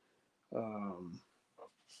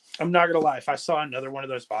 I'm not going to lie. If I saw another one of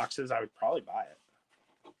those boxes, I would probably buy it.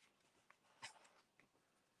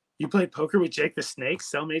 You played poker with Jake the Snake,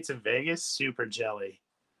 cellmates in Vegas? Super jelly.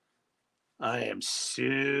 I am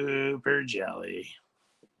super jelly.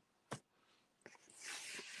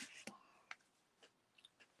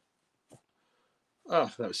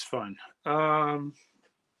 Oh, that was fun. Oh,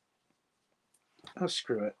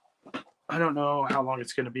 screw it. I don't know how long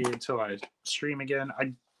it's going to be until I stream again.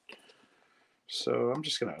 So I'm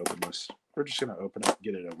just going to open this. We're just going to open it and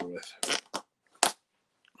get it over with.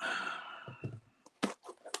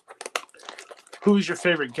 Who's your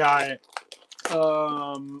favorite guy?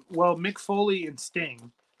 Well, Mick Foley and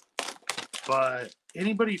Sting. But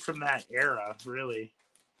anybody from that era, really.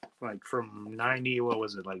 Like from 90, what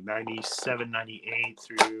was it? Like 97, 98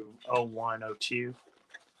 through 01, 02.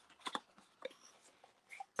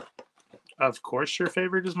 Of course, your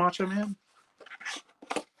favorite is Macho Man.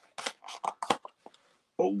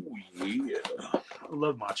 Oh, yeah. I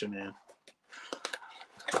love Macho Man.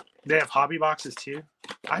 They have hobby boxes too.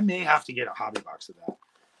 I may have to get a hobby box of that.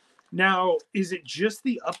 Now, is it just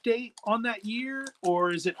the update on that year,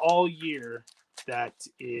 or is it all year that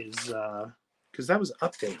is... because that was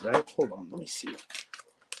update, right? Hold on, let me see.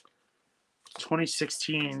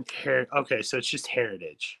 2016 okay, so it's just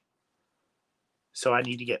Heritage. So I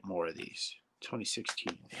need to get more of these.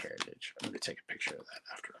 2016 Heritage. I'm going to take a picture of that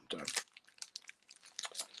after I'm done.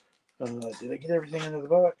 Did I get everything into the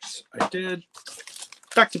box? I did.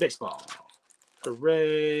 Back to baseball.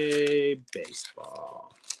 Hooray,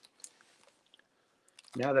 baseball.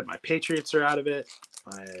 Now that my Patriots are out of it,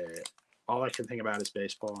 all I can think about is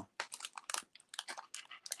baseball.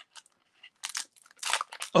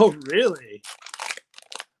 Oh, really?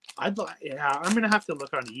 I'm gonna have to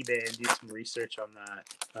look on eBay and do some research on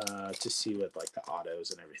that to see what like the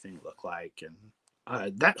autos and everything look like, and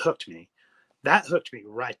that hooked me. That hooked me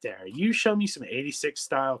right there. You show me some 86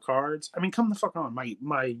 style cards. I mean, come the fuck on. My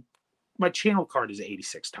channel card is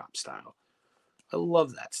 86 top style. I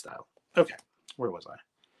love that style. Okay, where was I?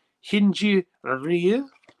 Hinji Ryu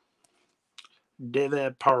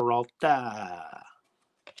David Peralta,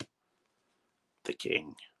 the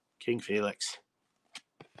King Felix.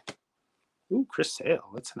 Ooh, Chris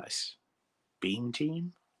Sale. That's a nice Beam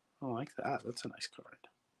Team. I like that. That's a nice card.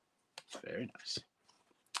 Very nice.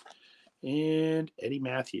 And Eddie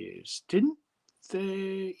Matthews. Didn't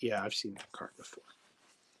they? Yeah, I've seen that card before.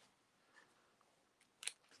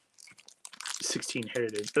 16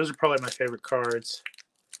 Heritage. Those are probably my favorite cards.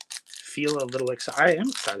 Feel a little excited. I am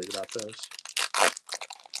excited about those.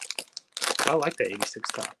 I like the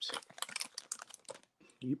 86 tops.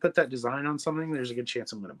 You put that design on something, there's a good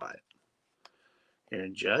chance I'm going to buy it.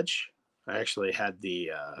 Aaron Judge. I actually had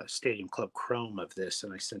the Stadium Club Chrome of this,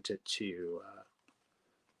 and I sent it to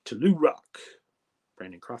Lou Rock.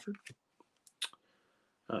 Brandon Crawford.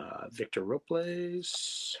 Victor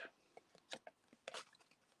Robles.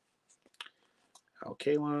 Al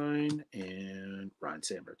Kaline, and Ryan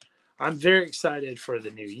Sandberg. I'm very excited for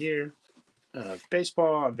the new year of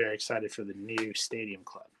baseball. I'm very excited for the new Stadium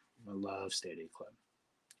Club. I love Stadium Club.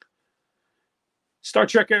 Star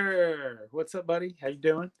Trekker, what's up, buddy? How you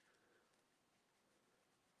doing?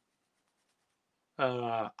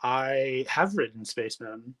 I have ridden Space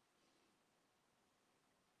Mountain.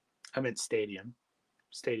 I meant Stadium.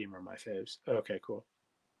 Stadium are my faves. Okay, cool.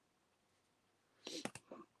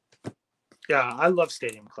 Yeah, I love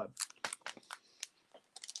Stadium Club.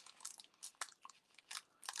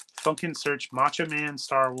 Funkin' search Macho Man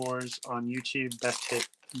Star Wars on YouTube.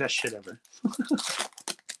 Best shit ever.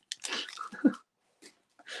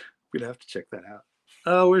 We'd have to check that out.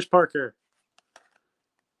 Oh, where's Parker?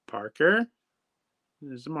 Parker?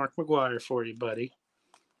 There's a Mark McGuire for you, buddy.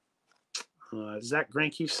 Zach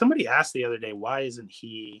Greinke. Somebody asked the other day, why isn't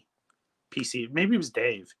he PC? Maybe it was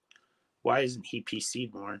Dave. Why isn't he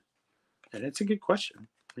PC'd more? And it's a good question.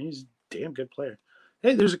 He's a damn good player.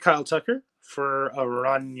 Hey, there's a Kyle Tucker for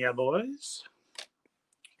Aranya Boys.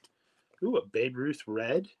 Ooh, a Babe Ruth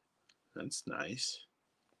red. That's nice.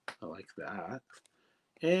 I like that.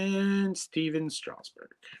 And Steven Strasburg.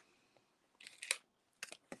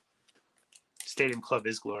 Stadium Club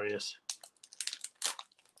is glorious.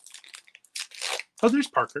 Oh, there's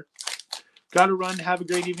Parker. Gotta run. Have a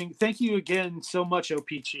great evening. Thank you again so much,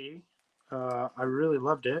 Opeechee. I really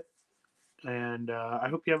loved it. And I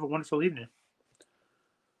hope you have a wonderful evening.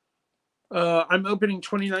 I'm opening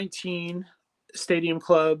 2019 Stadium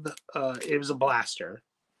Club. It was a blaster.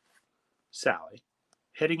 Sally.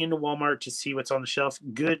 Heading into Walmart to see what's on the shelf.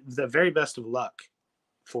 Good. The very best of luck.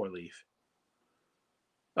 4-leaf.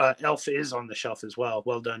 Elf is on the shelf as well.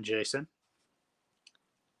 Well done, Jason.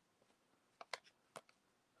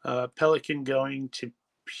 Pelican going to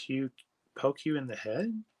poke you in the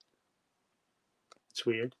head? It's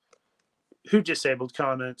weird. Who disabled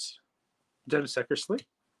comments? Dennis Eckersley.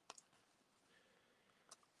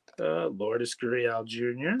 Lourdes Gurriel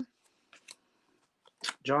Jr.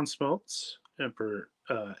 John Smoltz, Emperors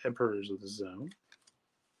of the Zone.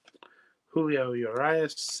 Julio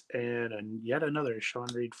Urias, and yet another Sean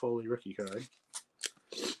Reed Foley rookie card.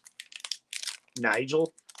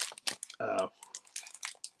 Nigel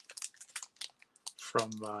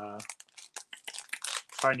from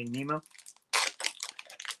Finding Nemo.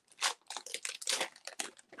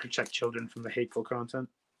 Protect children from the hateful content.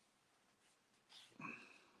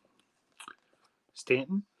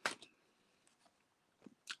 Stanton.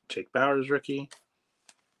 Jake Bowers rookie.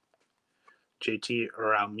 JT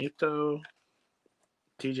Realmuto.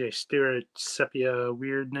 DJ Stewart Sepia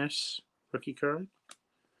Weirdness rookie card.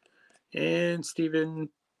 And Steven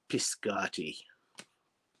Piscotty.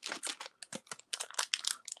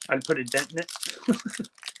 I'd put a dent in it.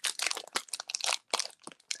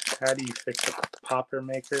 How do you fix a popper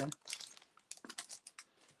maker?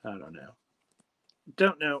 I don't know.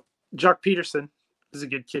 Don't know. Jock Peterson is a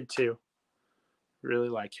good kid too. Really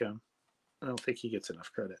like him. I don't think he gets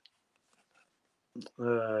enough credit.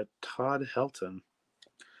 Todd Helton.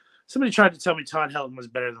 Somebody tried to tell me Todd Helton was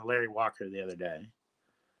better than Larry Walker the other day.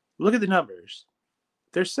 Look at the numbers.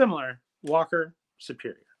 They're similar. Walker,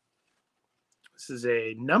 superior. This is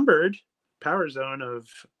a numbered power zone of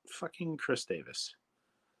fucking Chris Davis.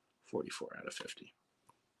 44 out of 50.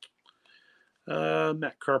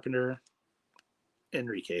 Matt Carpenter.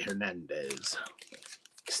 Enrique Hernandez.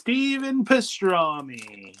 Steven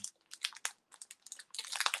Pastrami.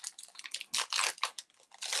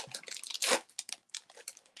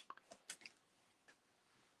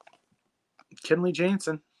 Kenley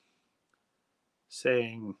Jansen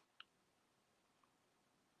saying,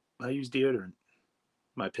 I use deodorant.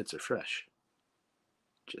 My pits are fresh.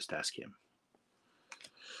 Just ask him.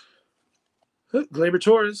 Glaber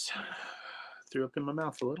Torres. Threw up in my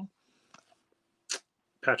mouth a little.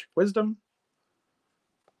 Patrick Wisdom.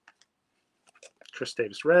 Chris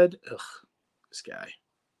Davis Red. Ugh, this guy.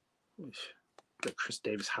 The Chris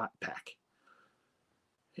Davis Hot Pack.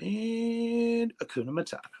 And Akuna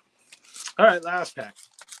Matata. All right, last pack.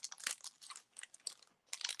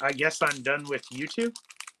 I guess I'm done with YouTube.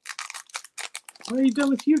 Why are you done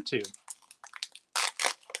with YouTube?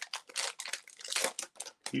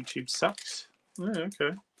 YouTube sucks. Oh,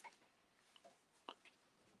 okay.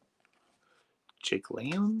 Jake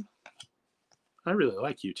Lamb. I really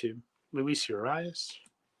like YouTube. Luis Urias.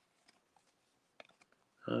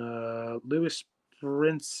 Lewis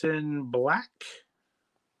Brinson Black.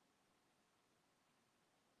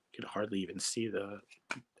 Could hardly even see the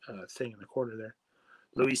thing in the corner there.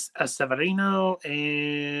 Luis Severino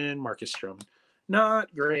and Marcus Stroman.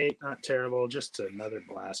 Not great, not terrible, just another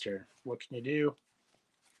blaster. What can you do?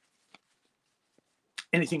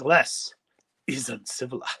 Anything less is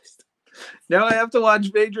uncivilized. Now I have to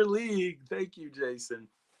watch Major League. Thank you, Jason.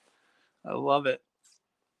 I love it.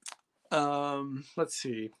 Let's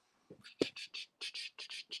see.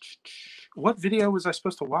 What video was I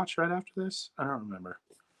supposed to watch right after this? I don't remember.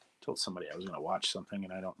 Told somebody I was going to watch something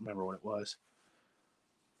and I don't remember what it was.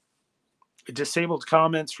 Disabled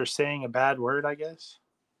comments for saying a bad word, I guess.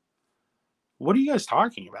 What are you guys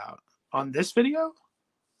talking about? On this video?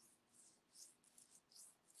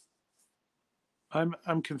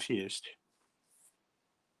 I'm confused.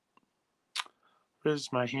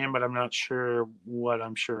 There's my hand, but I'm not sure what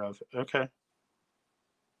I'm sure of. Okay.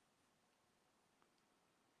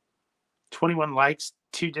 21 likes,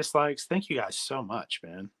 2 dislikes. Thank you guys so much,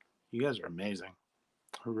 man. You guys are amazing.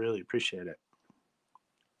 I really appreciate it.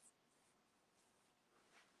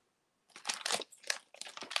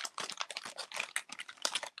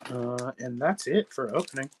 And that's it for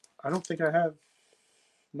opening. I don't think I have.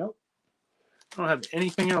 Nope. I don't have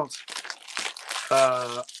anything else.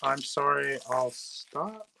 I'm sorry. I'll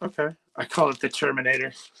stop. Okay. I call it the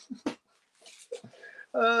Terminator.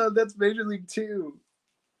 That's Major League 2.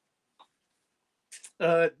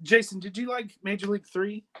 Jason, did you like Major League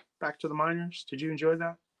 3? Back to the Minors? Did you enjoy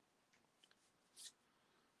that?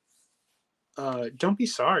 Don't be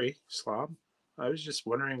sorry, Slob. I was just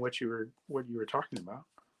wondering what you were talking about.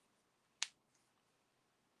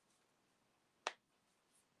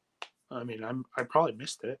 I mean, I probably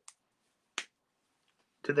missed it.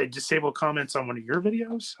 Did they disable comments on one of your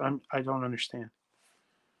videos? I don't understand.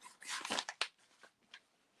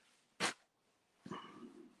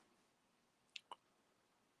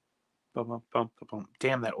 Bum, bum, bum, bum.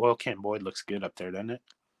 Damn, that oil can Boyd looks good up there, doesn't it?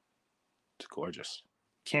 It's gorgeous.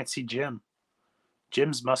 Can't see Jim.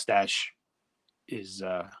 Jim's mustache is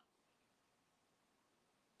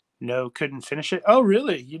no, couldn't finish it. Oh,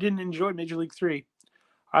 really? You didn't enjoy Major League 3?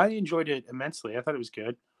 I enjoyed it immensely. I thought it was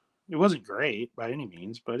good. It wasn't great by any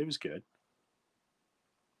means, but it was good.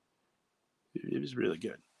 It was really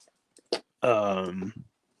good.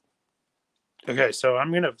 Okay, so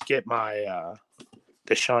I'm gonna get my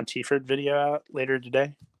the Sean Tiford video out later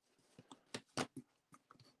today.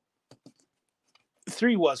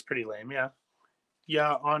 3 was pretty lame, yeah.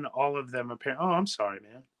 Yeah, on all of them apparently. Oh, I'm sorry,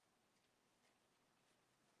 man.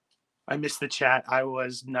 I missed the chat. I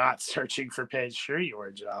was not searching for Paige. Sure you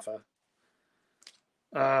were, Jaffa.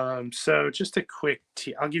 So just a quick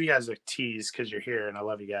I'll give you guys a tease because you're here and I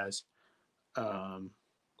love you guys.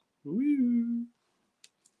 Woo.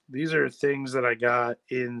 These are things that I got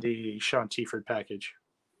in the Sean Tiford package.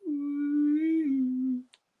 Woo.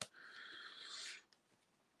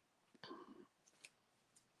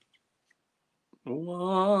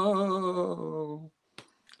 Whoa.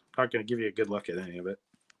 Not going to give you a good look at any of it.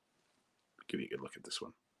 I'll give you a good look at this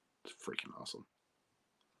one. It's freaking awesome.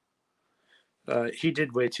 He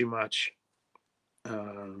did way too much.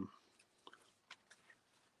 But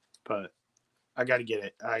I got to get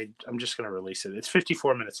it. I'm just going to release it. It's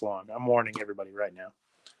 54 minutes long. I'm warning everybody right now.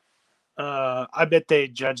 I bet they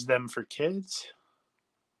judge them for kids.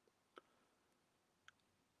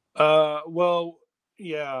 Well,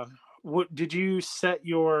 yeah. What did you set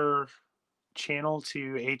your channel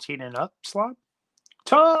to 18 and up, Slob?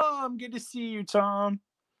 Tom, good to see you, Tom.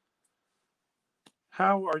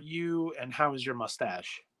 How are you and how is your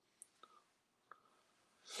mustache?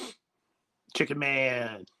 Chicken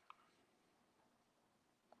Man.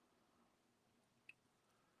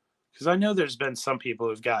 Because I know there's been some people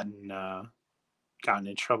who've gotten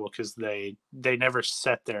in trouble because they never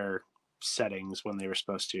set their settings when they were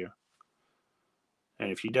supposed to. And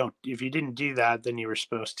if you didn't do that, then you were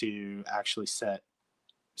supposed to actually set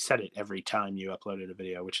it every time you uploaded a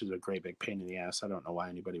video, which is a great big pain in the ass. I don't know why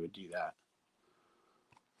anybody would do that.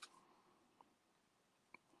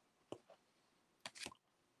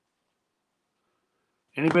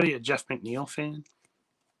 Anybody a Jeff McNeil fan?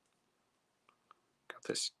 Got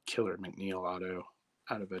this killer McNeil auto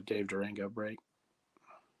out of a Dave Durango break.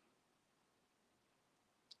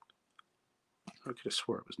 I could have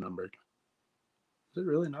swore it was numbered. Is it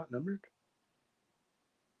really not numbered?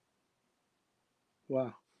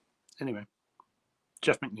 Wow. Anyway,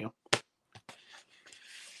 Jeff McNeil.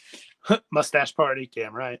 Mustache party,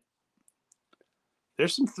 damn right.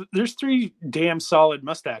 There's 3 damn solid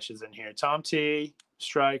mustaches in here. Tom T,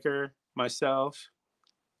 Striker, myself.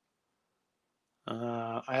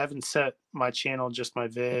 I haven't set my channel, just my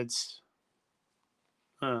vids.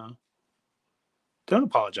 Don't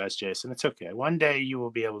apologize, Jason. It's okay. One day you will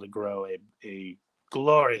be able to grow a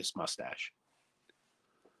glorious mustache.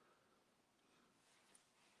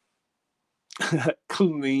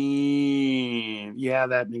 Clean. Yeah,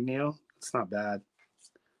 that McNeil. It's not bad.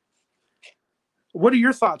 What are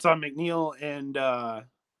your thoughts on McNeil and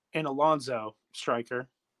Alonso, Striker?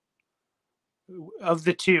 Of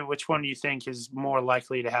the 2, which one do you think is more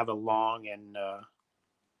likely to have a long and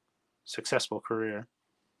successful career?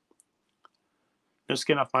 No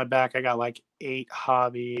skin off my back. I got like 8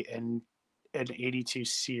 hobby and an 82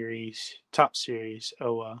 series, top series.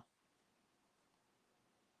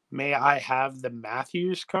 May I have the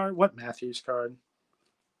Matthews card? What Matthews card?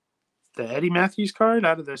 The Eddie Matthews card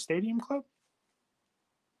out of the Stadium Club?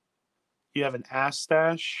 You have an ass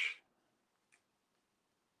stash.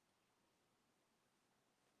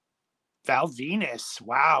 Val Venus.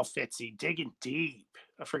 Wow, Fitzy, digging deep.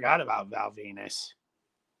 I forgot about Val Venus.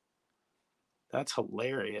 That's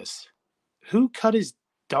hilarious. Who cut his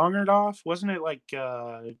dongard off? Wasn't it like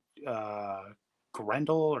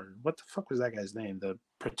Grendel, or what the fuck was that guy's name? The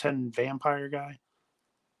pretend vampire guy?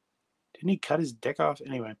 Didn't he cut his dick off?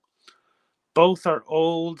 Anyway, both are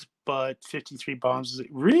old, but 53 bombs.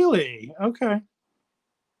 Really? Okay.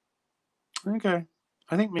 Okay.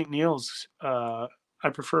 I think McNeil's, I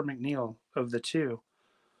prefer McNeil of the two,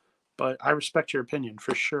 but I respect your opinion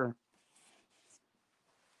for sure.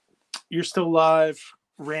 You're still live.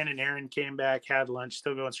 Ran an errand, came back, had lunch,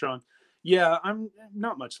 still going strong. Yeah, I'm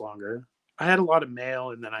not much longer. I had a lot of mail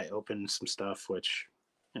and then I opened some stuff, which,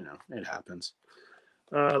 it happens.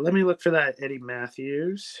 Let me look for that Eddie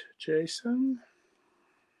Matthews, Jason.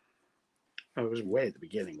 Oh, it was way at the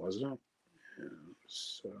beginning, wasn't it? Yeah,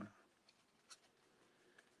 it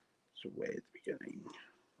was way at the beginning.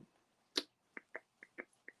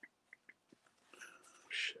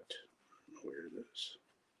 Shit. I don't know where it is.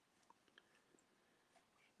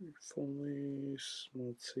 Foley,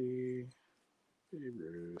 Smoltzy, Babe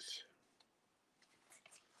Ruth.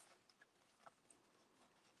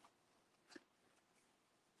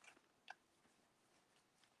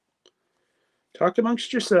 Talk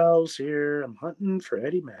amongst yourselves here. I'm hunting for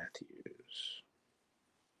Eddie Matthews.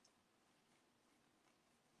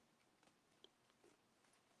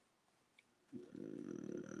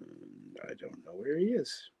 I don't know where he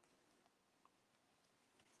is.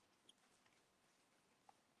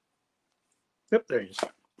 Yep, there he is.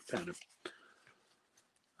 Found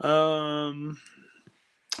him.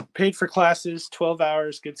 Paid for classes, 12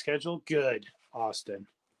 hours, good schedule. Good, Austin.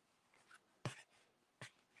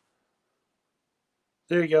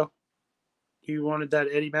 There you go. You wanted that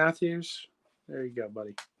Eddie Matthews? There you go,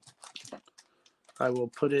 buddy. I will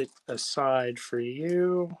put it aside for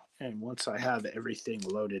you. And once I have everything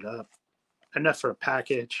loaded up, enough for a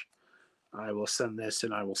package, I will send this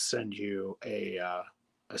and I will send you a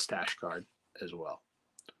stash card as well.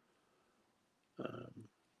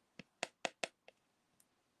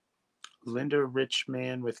 Linda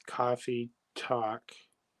Richman with coffee talk.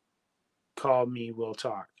 Call me, we'll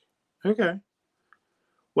talk. Okay.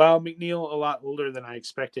 Wow, McNeil a lot older than I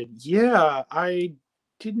expected. Yeah, I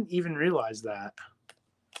didn't even realize that.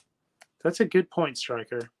 That's a good point,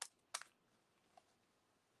 Striker.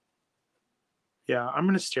 Yeah, I'm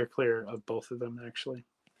going to steer clear of both of them, actually.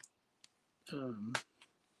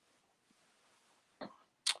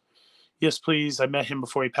 Yes, please. I met him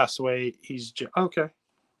before he passed away. He's okay.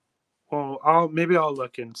 Well, I'll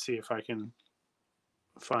look and see if I can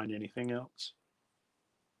find anything else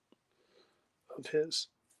of his.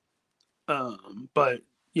 But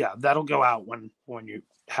yeah, that'll go out when you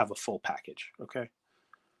have a full package. Okay.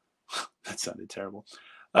 That sounded terrible.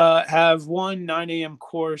 Have one 9 a.m.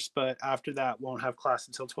 course, but after that won't have class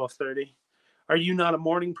until 12:30. Are you not a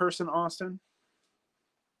morning person, Austin?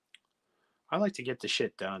 I like to get the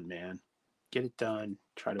shit done, man. Get it done.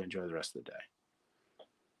 Try to enjoy the rest of the day.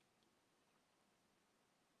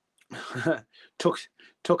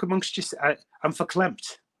 talk amongst yourselves. I'm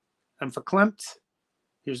verklempt. I'm verklempt.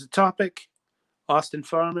 Here's the topic. Austin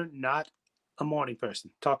Farmer, not a morning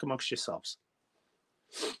person. Talk amongst yourselves.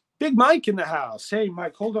 Big Mike in the house. Hey,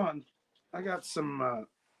 Mike, hold on. I got some.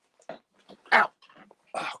 Ow!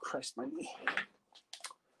 Oh, Christ, my knee.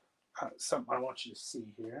 Something I want you to see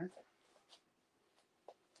here.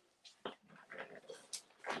 Okay.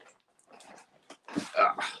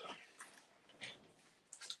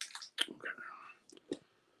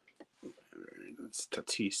 That's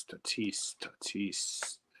Tatis.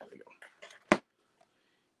 There we go.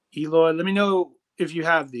 Eloy, let me know if you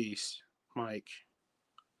have these, Mike.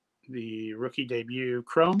 The rookie debut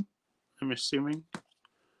Chrome, I'm assuming.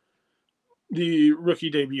 The rookie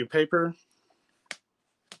debut paper.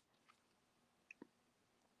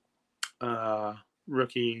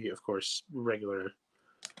 Rookie, of course, regular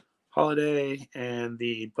Holiday, and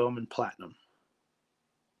the Bowman Platinum.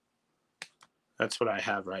 That's what I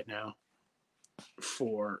have right now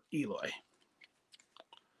for Eloy.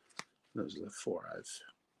 Those are the 4 I've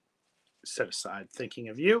set aside thinking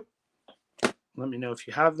of you. Let me know if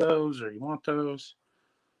you have those or you want those.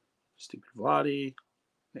 Stupid Vladi.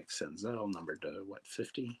 Nick Senzel, number to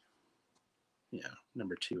 50? Yeah,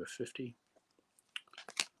 number 2 of 50.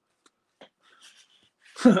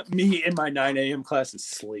 Me in my 9 a.m. class is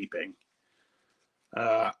sleeping.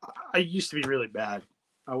 I used to be really bad.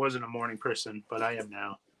 I wasn't a morning person, but I am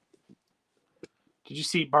now. Did you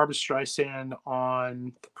see Barbara Streisand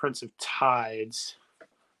on The Prince of Tides?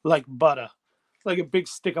 Like butter. Like a big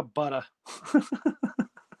stick of butter.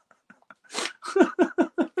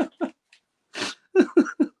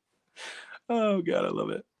 Oh, God, I love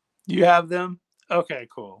it. You have them? Okay,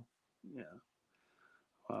 cool. Yeah.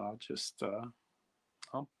 Well,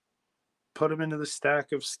 I'll put them into the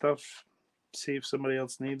stack of stuff, see if somebody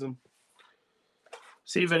else needs them.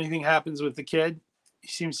 See if anything happens with the kid. He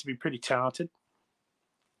seems to be pretty talented.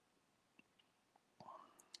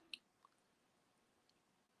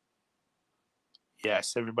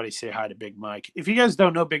 Yes, everybody say hi to Big Mike. If you guys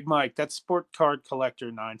don't know Big Mike, that's Sport Card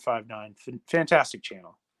Collector 959. Fantastic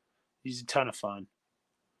channel. He's a ton of fun.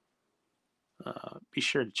 Be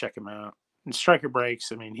sure to check him out. And Striker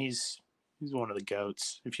Breaks, I mean, he's one of the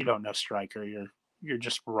goats. If you don't know Striker, you're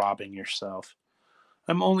just robbing yourself.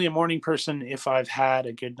 I'm only a morning person if I've had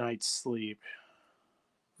a good night's sleep.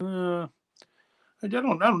 I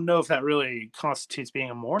don't know if that really constitutes being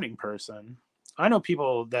a morning person. I know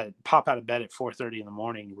people that pop out of bed at 4:30 in the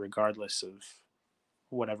morning, regardless of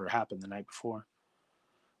whatever happened the night before.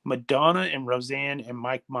 Madonna and Roseanne and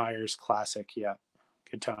Mike Myers classic. Yeah,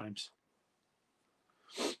 good times.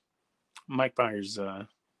 Mike Myers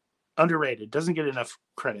underrated. Doesn't get enough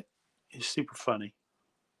credit. He's super funny.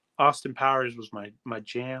 Austin Powers was my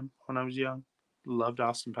jam when I was young. Loved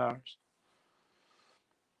Austin Powers.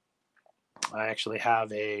 I actually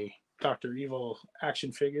have a Dr. Evil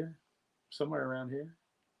action figure somewhere around here.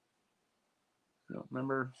 I don't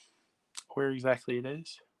remember where exactly it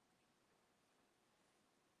is.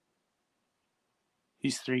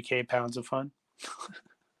 He's 3K pounds of fun.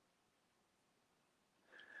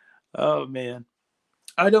 Oh, man.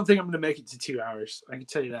 I don't think I'm going to make it to 2 hours. I can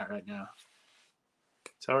tell you that right now.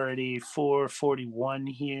 It's already 4:41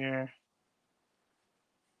 here.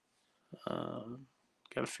 Got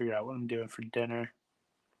to figure out what I'm doing for dinner.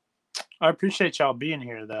 I appreciate y'all being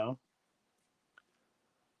here, though.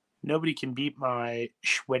 Nobody can beat my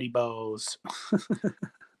sweaty balls.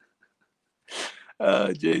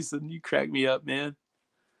 Jason, you crack me up, man.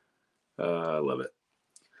 I love it.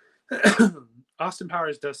 Austin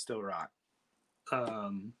Powers does still rock.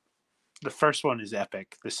 The first one is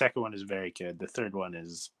epic. The second one is very good. The third one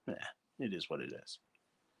is, it is what it is.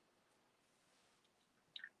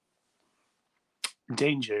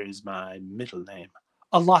 Danger is my middle name.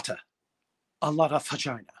 A lotta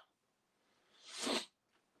vagina.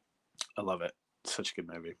 I love it. Such a good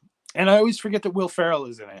movie. And I always forget that Will Ferrell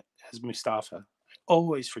is in it as Mustafa. I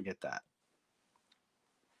always forget that.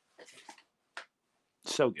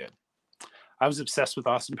 So good. I was obsessed with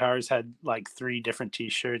Austin Powers. Had like 3 different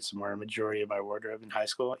T-shirts and were a majority of my wardrobe in high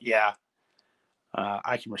school. Yeah,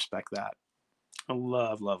 I can respect that. I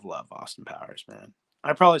love Austin Powers, man.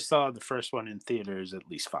 I probably saw the first one in theaters at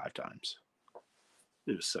least 5 times.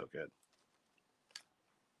 It was so good.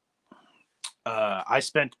 I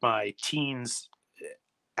spent my teens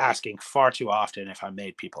asking far too often if I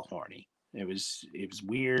made people horny. It was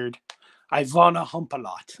weird. I wanna hump a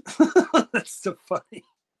lot. That's so funny.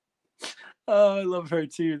 Oh, I love her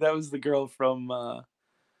too. That was the girl from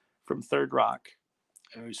Third Rock.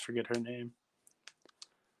 I always forget her name.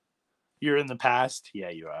 You're in the past? Yeah,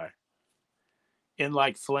 you are. In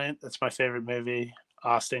Like Flint, that's my favorite movie.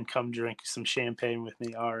 Austin, come drink some champagne with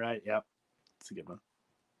me. All right, yep. It's a good one.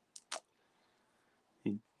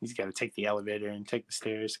 He's got to take the elevator and take the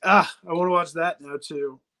stairs. I want to watch that now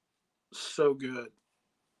too. So good.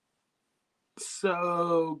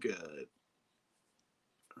 So good.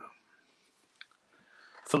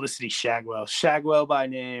 Felicity Shagwell. Shagwell by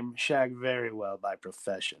name, shag very well by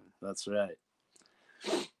profession. That's right.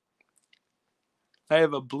 I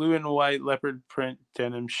have a blue and white leopard print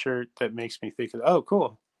denim shirt that makes me think of, oh,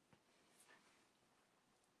 cool.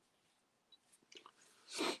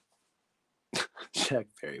 Shag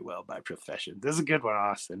very well by profession. This is a good one,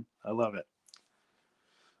 Austin. I love it.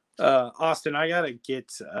 Austin, I gotta get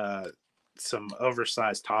some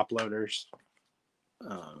oversized top loaders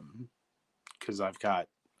because I got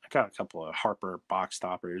a couple of Harper box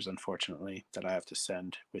toppers, unfortunately, that I have to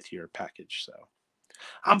send with your package. So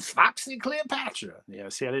I'm Foxy Cleopatra. Yeah,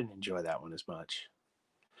 see, I didn't enjoy that one as much.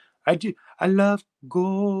 I do. I love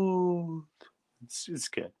gold. It's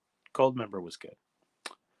good. Gold member was good.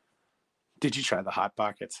 Did you try the Hot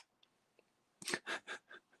Pockets?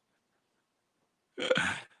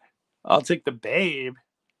 I'll take the Babe.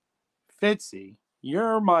 Fitzy,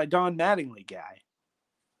 you're my Don Mattingly guy.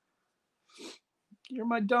 You're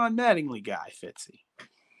my Don Mattingly guy, Fitzy.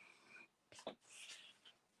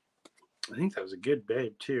 I think that was a good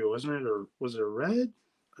babe too, wasn't it? Or was it a red?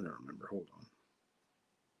 I don't remember. Hold on.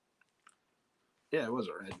 Yeah, it was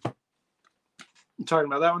a red. You talking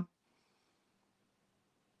about that one?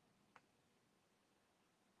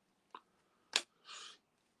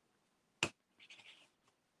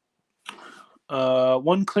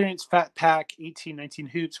 One clearance fat pack, 1819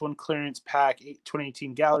 hoops, one clearance pack,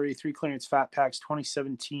 2018 gallery, three clearance fat packs,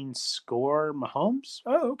 2017 score Mahomes.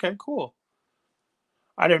 Oh, okay, cool.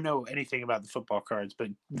 I don't know anything about the football cards, but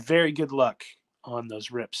very good luck on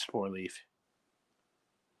those rips, 4-leaf.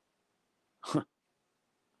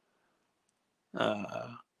 uh,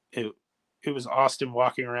 it it was Austin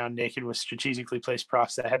walking around naked with strategically placed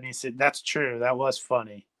props that had me said, "That's true. That was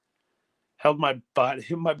funny." Held my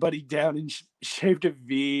buddy down and shaved a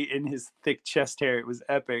V in his thick chest hair. It was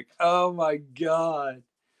epic. Oh my god,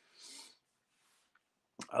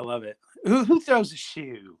 I love it. Who throws a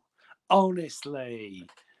shoe? Honestly,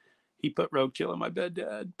 he put roadkill on my bed,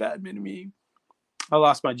 Dad. Bad me. I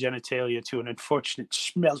lost my genitalia to an unfortunate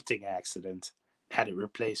smelting accident. Had it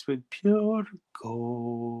replaced with pure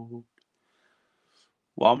gold.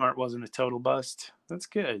 Walmart wasn't a total bust. That's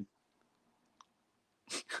good.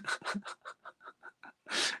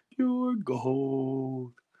 Pure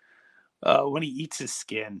gold. When he eats his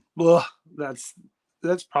skin. Ugh, that's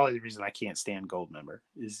probably the reason I can't stand Goldmember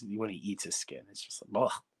is when he eats his skin. It's just like,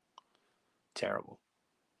 ugh, terrible.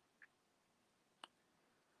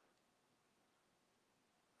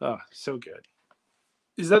 Oh, so good.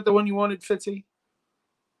 Is that the one you wanted, Fitzy?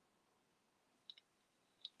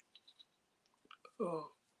 Oh.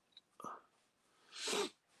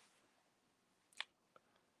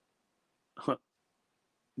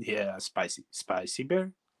 Yeah, spicy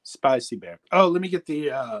bear, spicy bear. Oh, let me get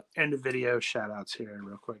the end of video shout outs here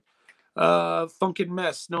real quick. Funkin'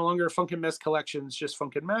 Mess, no longer Funkin' Mess Collections, just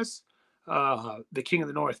Funkin' Mess. The King of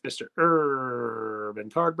the North, Mr. Urban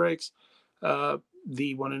Card Breaks.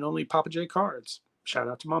 The one and only Papa J Cards. Shout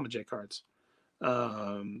out to Mama J Cards.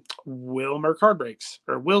 Wilmer Card Breaks,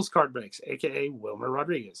 or Will's Card Breaks, aka Wilmer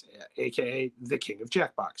Rodriguez, aka the King of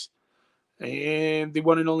Jackbox. And the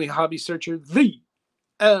one and only Hobby Searcher, the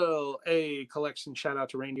LA Collection. Shout out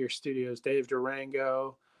to Reindeer Studios, Dave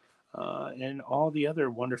Durango, and all the other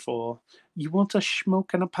wonderful. You want a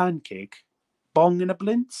smoke and a pancake? Bong and a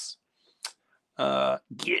blintz?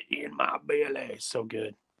 Get in my belly. So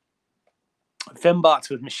good. Fembots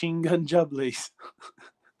with machine gun jubblies.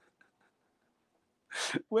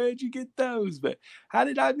 Where'd you get those? But how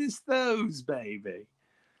did I miss those, baby?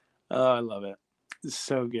 Oh, I love it. It's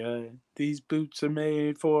so good. These boots are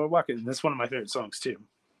made for walking. That's one of my favorite songs too.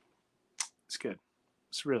 It's good.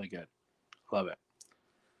 It's really good. Love it.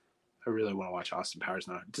 I really want to watch Austin Powers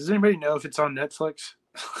now. Does anybody know if it's on Netflix?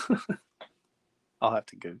 I'll have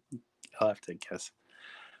to go. I'll have to guess.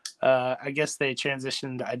 I guess they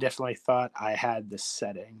transitioned. I definitely thought I had the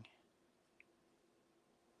setting.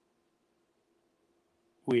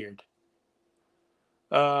 Weird.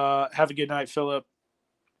 Have a good night, Philip.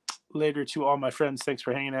 Later to all my friends. Thanks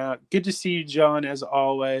for hanging out. Good to see you, John, as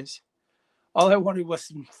always. All I wanted was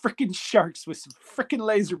some freaking sharks with some freaking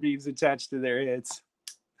laser beams attached to their heads.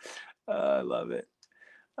 I love it.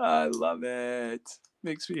 I love it.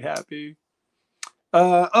 Makes me happy.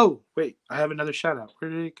 Oh, wait. I have another shout out. Where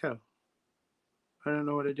did it go? I don't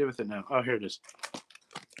know what I did with it now. Oh, here it is.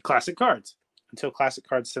 Classic Cards. Until Classic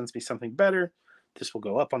Cards sends me something better, this will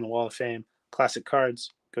go up on the Wall of Fame. Classic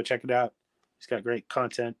Cards. Go check it out. He's got great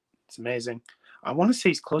content. It's amazing. I want to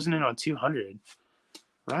say he's closing in on 200.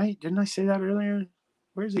 Right? Didn't I say that earlier?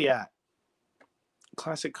 Where's he at?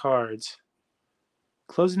 Classic Cards.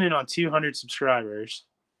 Closing in on 200 subscribers.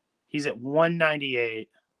 He's at 198.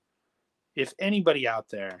 If anybody out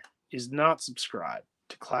there is not subscribed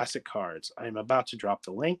to Classic Cards, I am about to drop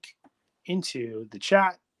the link into the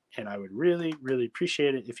chat, and I would really, really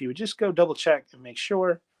appreciate it if you would just go double check and make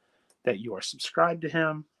sure that you are subscribed to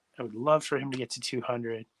him. I would love for him to get to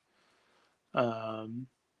 200.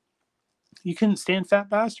 You couldn't stand Fat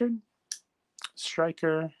Bastard?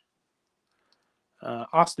 Striker.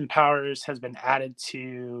 Austin Powers has been added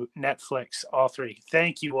to Netflix, all three.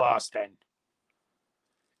 Thank you, Austin.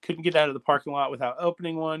 Couldn't get out of the parking lot without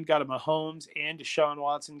opening one. Got a Mahomes and Deshaun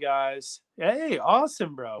Watson, guys. Hey,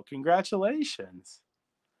 awesome, bro. Congratulations.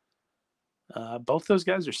 Both those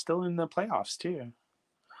guys are still in the playoffs, too.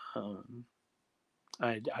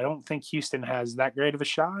 I don't think Houston has that great of a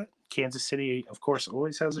shot. Kansas City, of course,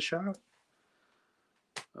 always has a shot.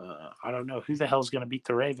 I don't know who the hell's going to beat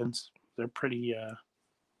the Ravens. They're pretty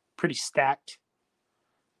stacked,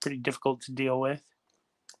 pretty difficult to deal with.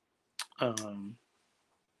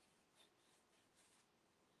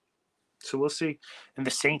 So we'll see. And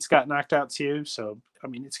the Saints got knocked out too. So, I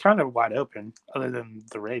mean, it's kind of wide open other than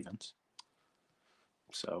the Ravens.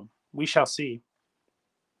 So we shall see.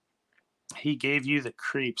 He gave you the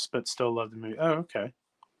creeps, but still love the movie. Oh, okay.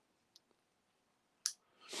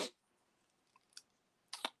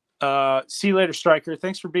 See you later, Striker.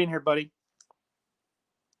 Thanks for being here, buddy.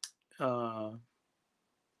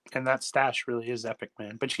 And that stash really is epic,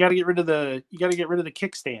 man. But you got to get rid of the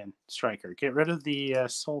kickstand, Striker. Get rid of the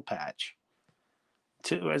soul patch.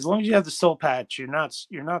 As long as you have the soul patch, you're not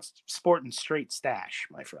sporting straight stash,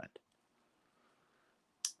 my friend.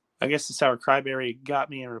 I guess the sour cryberry got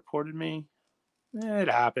me and reported me. It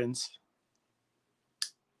happens.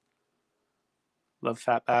 Love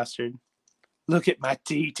fat bastard. Look at my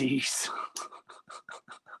TTs.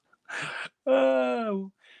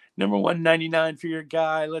 Oh, number 199 for your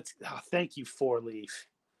guy. Thank you, 4-Leaf.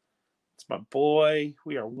 It's my boy.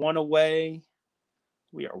 We are one away.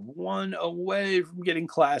 We are one away from getting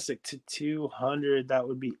classic to 200. That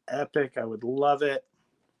would be epic. I would love it.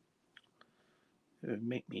 It would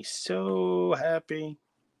make me so happy.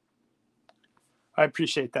 I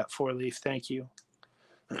appreciate that, 4-Leaf. Thank you.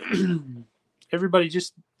 Everybody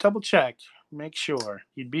just double check. Make sure.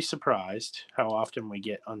 You'd be surprised how often we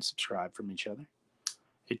get unsubscribed from each other.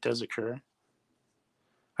 It does occur.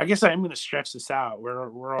 I guess I am going to stretch this out.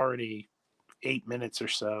 We're already 8 minutes or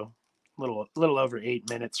so. A little over 8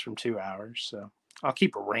 minutes from 2 hours. So I'll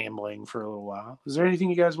keep rambling for a little while. Is there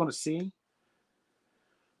anything you guys want to see?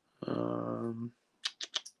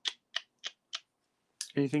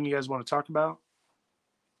 Anything you guys want to talk about?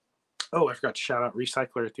 Oh, I forgot to shout out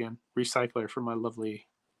Recycler at the end. Recycler for my lovely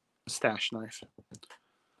stash knife.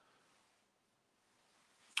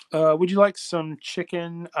 Would you like some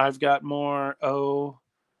chicken? I've got more. Oh,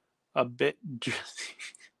 a bit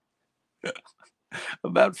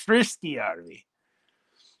about Frisky, are we?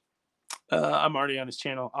 I'm already on his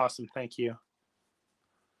channel. Awesome. Thank you.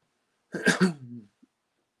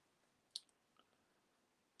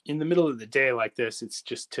 In the middle of the day like this, it's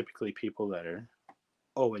just typically people that are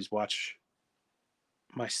always watch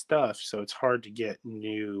my stuff. So it's hard to get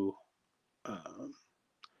new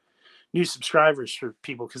subscribers for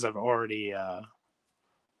people because I've already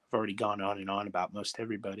gone on and on about most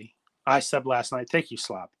everybody. I subbed last night. Thank you,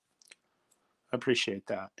 Slop. I appreciate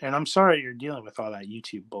that. And I'm sorry you're dealing with all that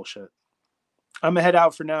YouTube bullshit. I'm going to head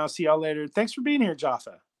out for now. See y'all later. Thanks for being here,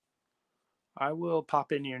 Jaffa. I will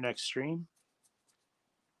pop into your next stream.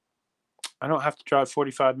 I don't have to drive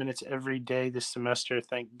 45 minutes every day this semester.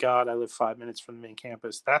 Thank God I live 5 minutes from the main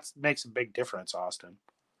campus. That makes a big difference, Austin.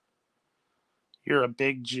 You're a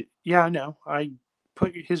big... Yeah, I know. I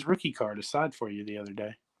put his rookie card aside for you the other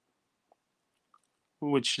day.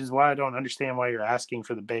 Which is why I don't understand why you're asking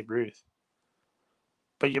for the Babe Ruth.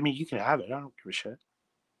 But, I mean, you can have it. I don't give a shit.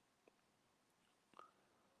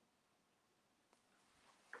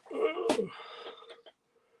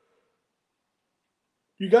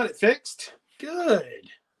 You got it fixed?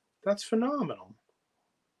 Good. That's phenomenal.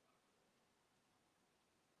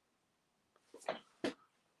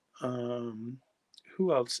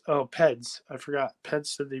 Who else? Oh, Peds. I forgot. Peds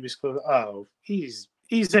said he was close. Oh, he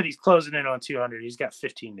said he's closing in on 200. He's got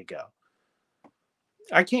 15 to go.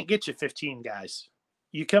 I can't get you 15, guys.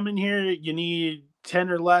 You come in here, you need 10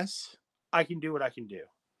 or less, I can do what I can do.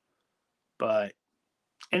 But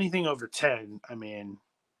anything over 10, I mean,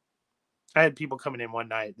 I had people coming in one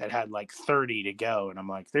night that had like 30 to go, and I'm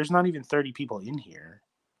like, there's not even 30 people in here.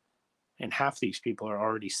 And half these people are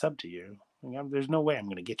already subbed to you. There's no way I'm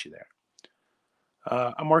going to get you there.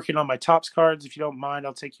 I'm working on my Topps cards. If you don't mind,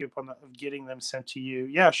 I'll take you up on getting them sent to you.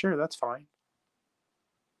 Yeah, sure, that's fine.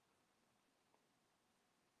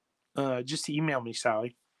 Just email me,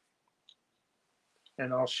 Sally.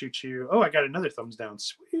 And I'll shoot you. Oh, I got another thumbs down.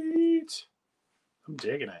 Sweet. I'm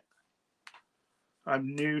digging it.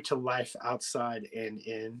 I'm new to life outside and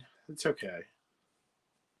in. It's okay.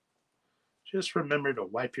 Just remember to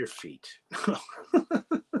wipe your feet.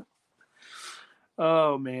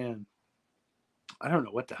 Oh, man. I don't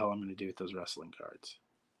know what the hell I'm going to do with those wrestling cards.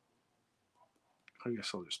 I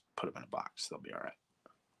guess I'll just put them in a box. They'll be all right.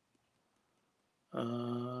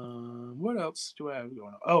 What else do I have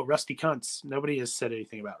going on? Oh, Rusty Cunts. Nobody has said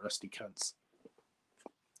anything about Rusty Cunts.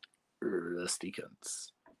 Rusty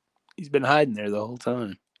Cunts. He's been hiding there the whole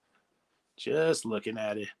time. Just looking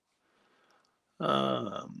at it.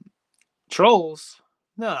 Trolls?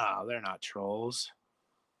 No, they're not trolls.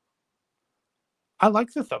 I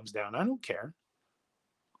like the thumbs down. I don't care.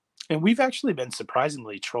 And we've actually been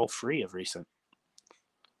surprisingly troll-free of recent.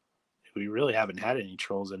 We really haven't had any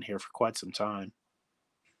trolls in here for quite some time.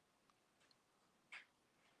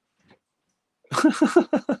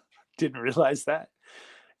 Didn't realize that.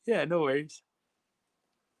 Yeah, no worries.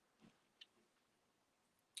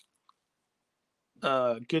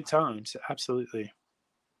 Good times, absolutely.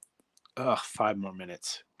 Ugh, 5 more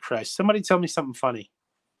minutes. Christ, somebody tell me something funny.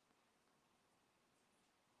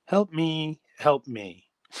 Help me, help me.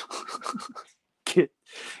 get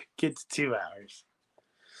get to 2 hours.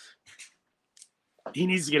 He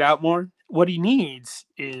needs to get out more. What he needs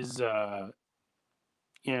is,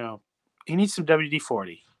 he needs some WD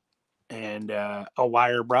 40 and a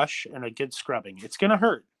wire brush and a good scrubbing. It's gonna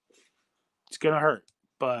hurt. It's gonna hurt,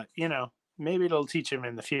 but maybe it'll teach him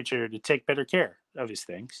in the future to take better care of his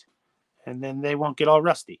things, and then they won't get all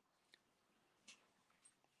rusty.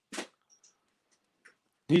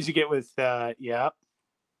 Needs to get with, yeah.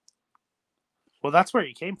 Well, that's where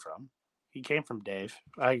he came from. He came from Dave.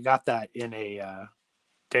 I got that in a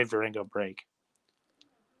Dave Durango break.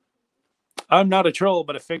 I'm not a troll,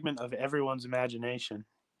 but a figment of everyone's imagination.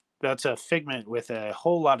 That's a figment with a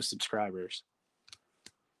whole lot of subscribers.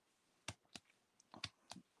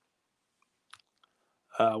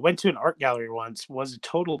 Went to an art gallery once. Was a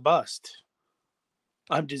total bust.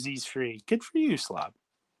 I'm disease free. Good for you, Slob.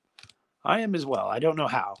 I am as well. I don't know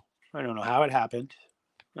how. I don't know how it happened.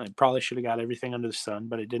 I probably should have got everything under the sun,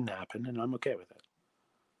 but it didn't happen, and I'm okay with it.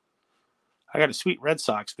 I got a sweet Red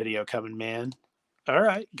Sox video coming, man. All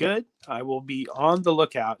right, good. I will be on the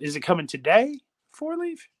lookout. Is it coming today, Four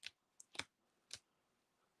Leaf?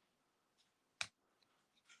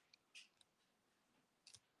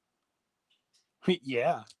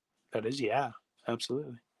 Yeah, that is, yeah,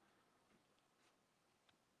 absolutely.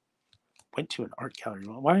 Went to an art gallery.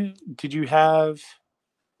 Why did you have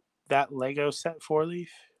that Lego set, Four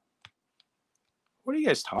Leaf? What are you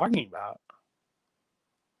guys talking about?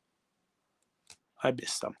 I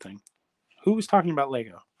missed something. Who was talking about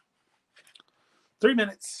Lego? 3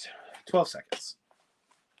 minutes, 12 seconds.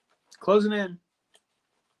 Closing in.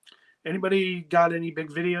 Anybody got any big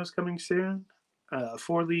videos coming soon?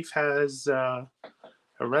 Four Leaf has a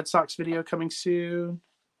Red Sox video coming soon.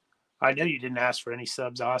 I know you didn't ask for any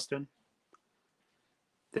subs, Austin.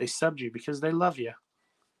 They subbed you because they love you.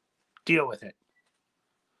 Deal with it.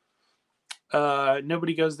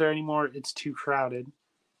 Nobody goes there anymore. It's too crowded.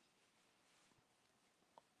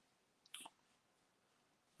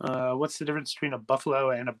 What's the difference between a buffalo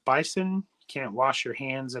and a bison? You can't wash your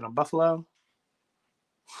hands in a buffalo.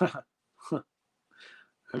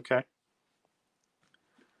 Okay.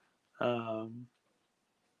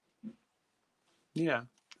 Yeah,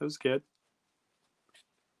 that was good.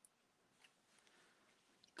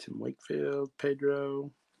 Tim Wakefield,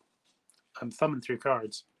 Pedro. I'm thumbing through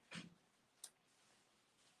cards.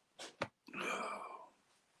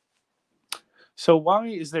 So why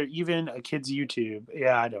is there even a kid's YouTube?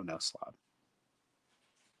 Yeah, I don't know, Slob.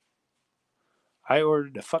 I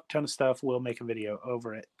ordered a fuck ton of stuff. We'll make a video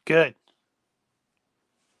over it. Good.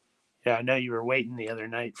 Yeah, I know you were waiting the other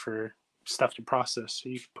night for stuff to process, so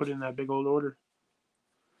you could put in that big old order.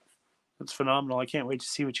 That's phenomenal. I can't wait to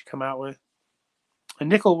see what you come out with. A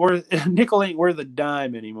nickel ain't worth a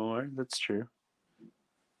dime anymore. That's true.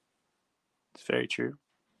 It's very true.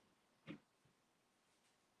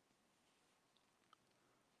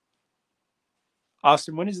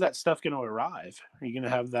 Austin, when is that stuff going to arrive? Are you going to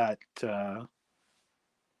have that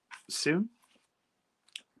soon?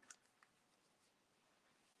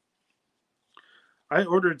 I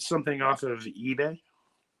ordered something off of eBay,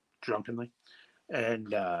 drunkenly,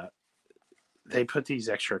 and they put these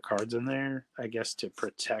extra cards in there, I guess, to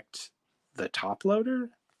protect the top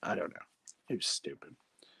loader. I don't know. It was stupid.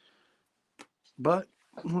 But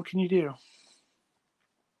what can you do?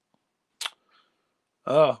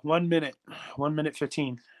 Oh, 1 minute. 1 minute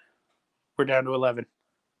 15. We're down to 11.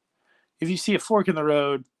 If you see a fork in the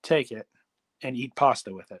road, take it and eat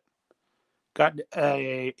pasta with it. Got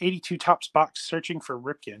a 82 Tops box searching for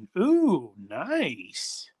Ripken. Ooh,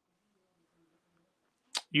 nice.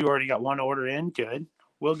 You already got one order in. Good.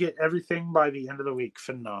 We'll get everything by the end of the week.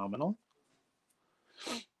 Phenomenal.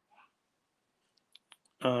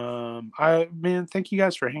 Thank you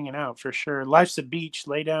guys for hanging out for sure. Life's a beach.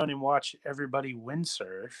 Lay down and watch everybody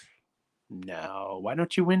windsurf. No, why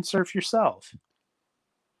don't you windsurf yourself?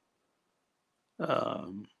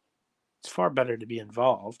 It's far better to be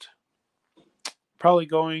involved. Probably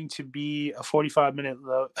going to be a 45-minute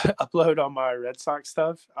upload on my Red Sox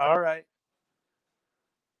stuff. All right.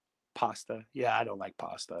 Pasta. Yeah, I don't like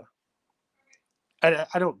pasta. I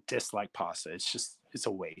don't dislike pasta. It's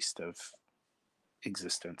a waste of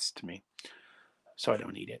existence to me. So I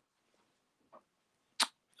don't eat it.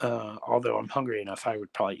 Although I'm hungry enough, I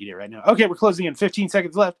would probably eat it right now. Okay, we're closing in. 15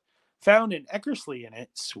 seconds left. Found an Eckersley in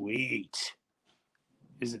it. Sweet.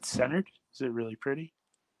 Is it centered? Is it really pretty?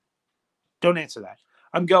 Don't answer that.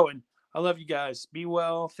 I'm going. I love you guys. Be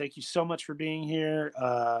well. Thank you so much for being here.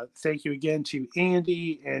 Thank you again to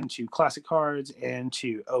Andy and to Classic Cards and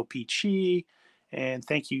to Opeechee. And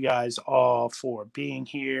thank you guys all for being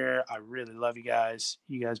here. I really love you guys.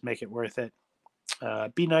 You guys make it worth it.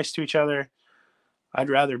 Be nice to each other. I'd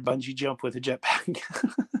rather bungee jump with a jetpack.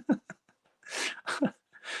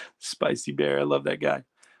 Spicy Bear. I love that guy.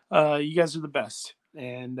 You guys are the best.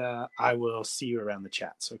 And I will see you around the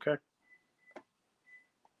chats. Okay.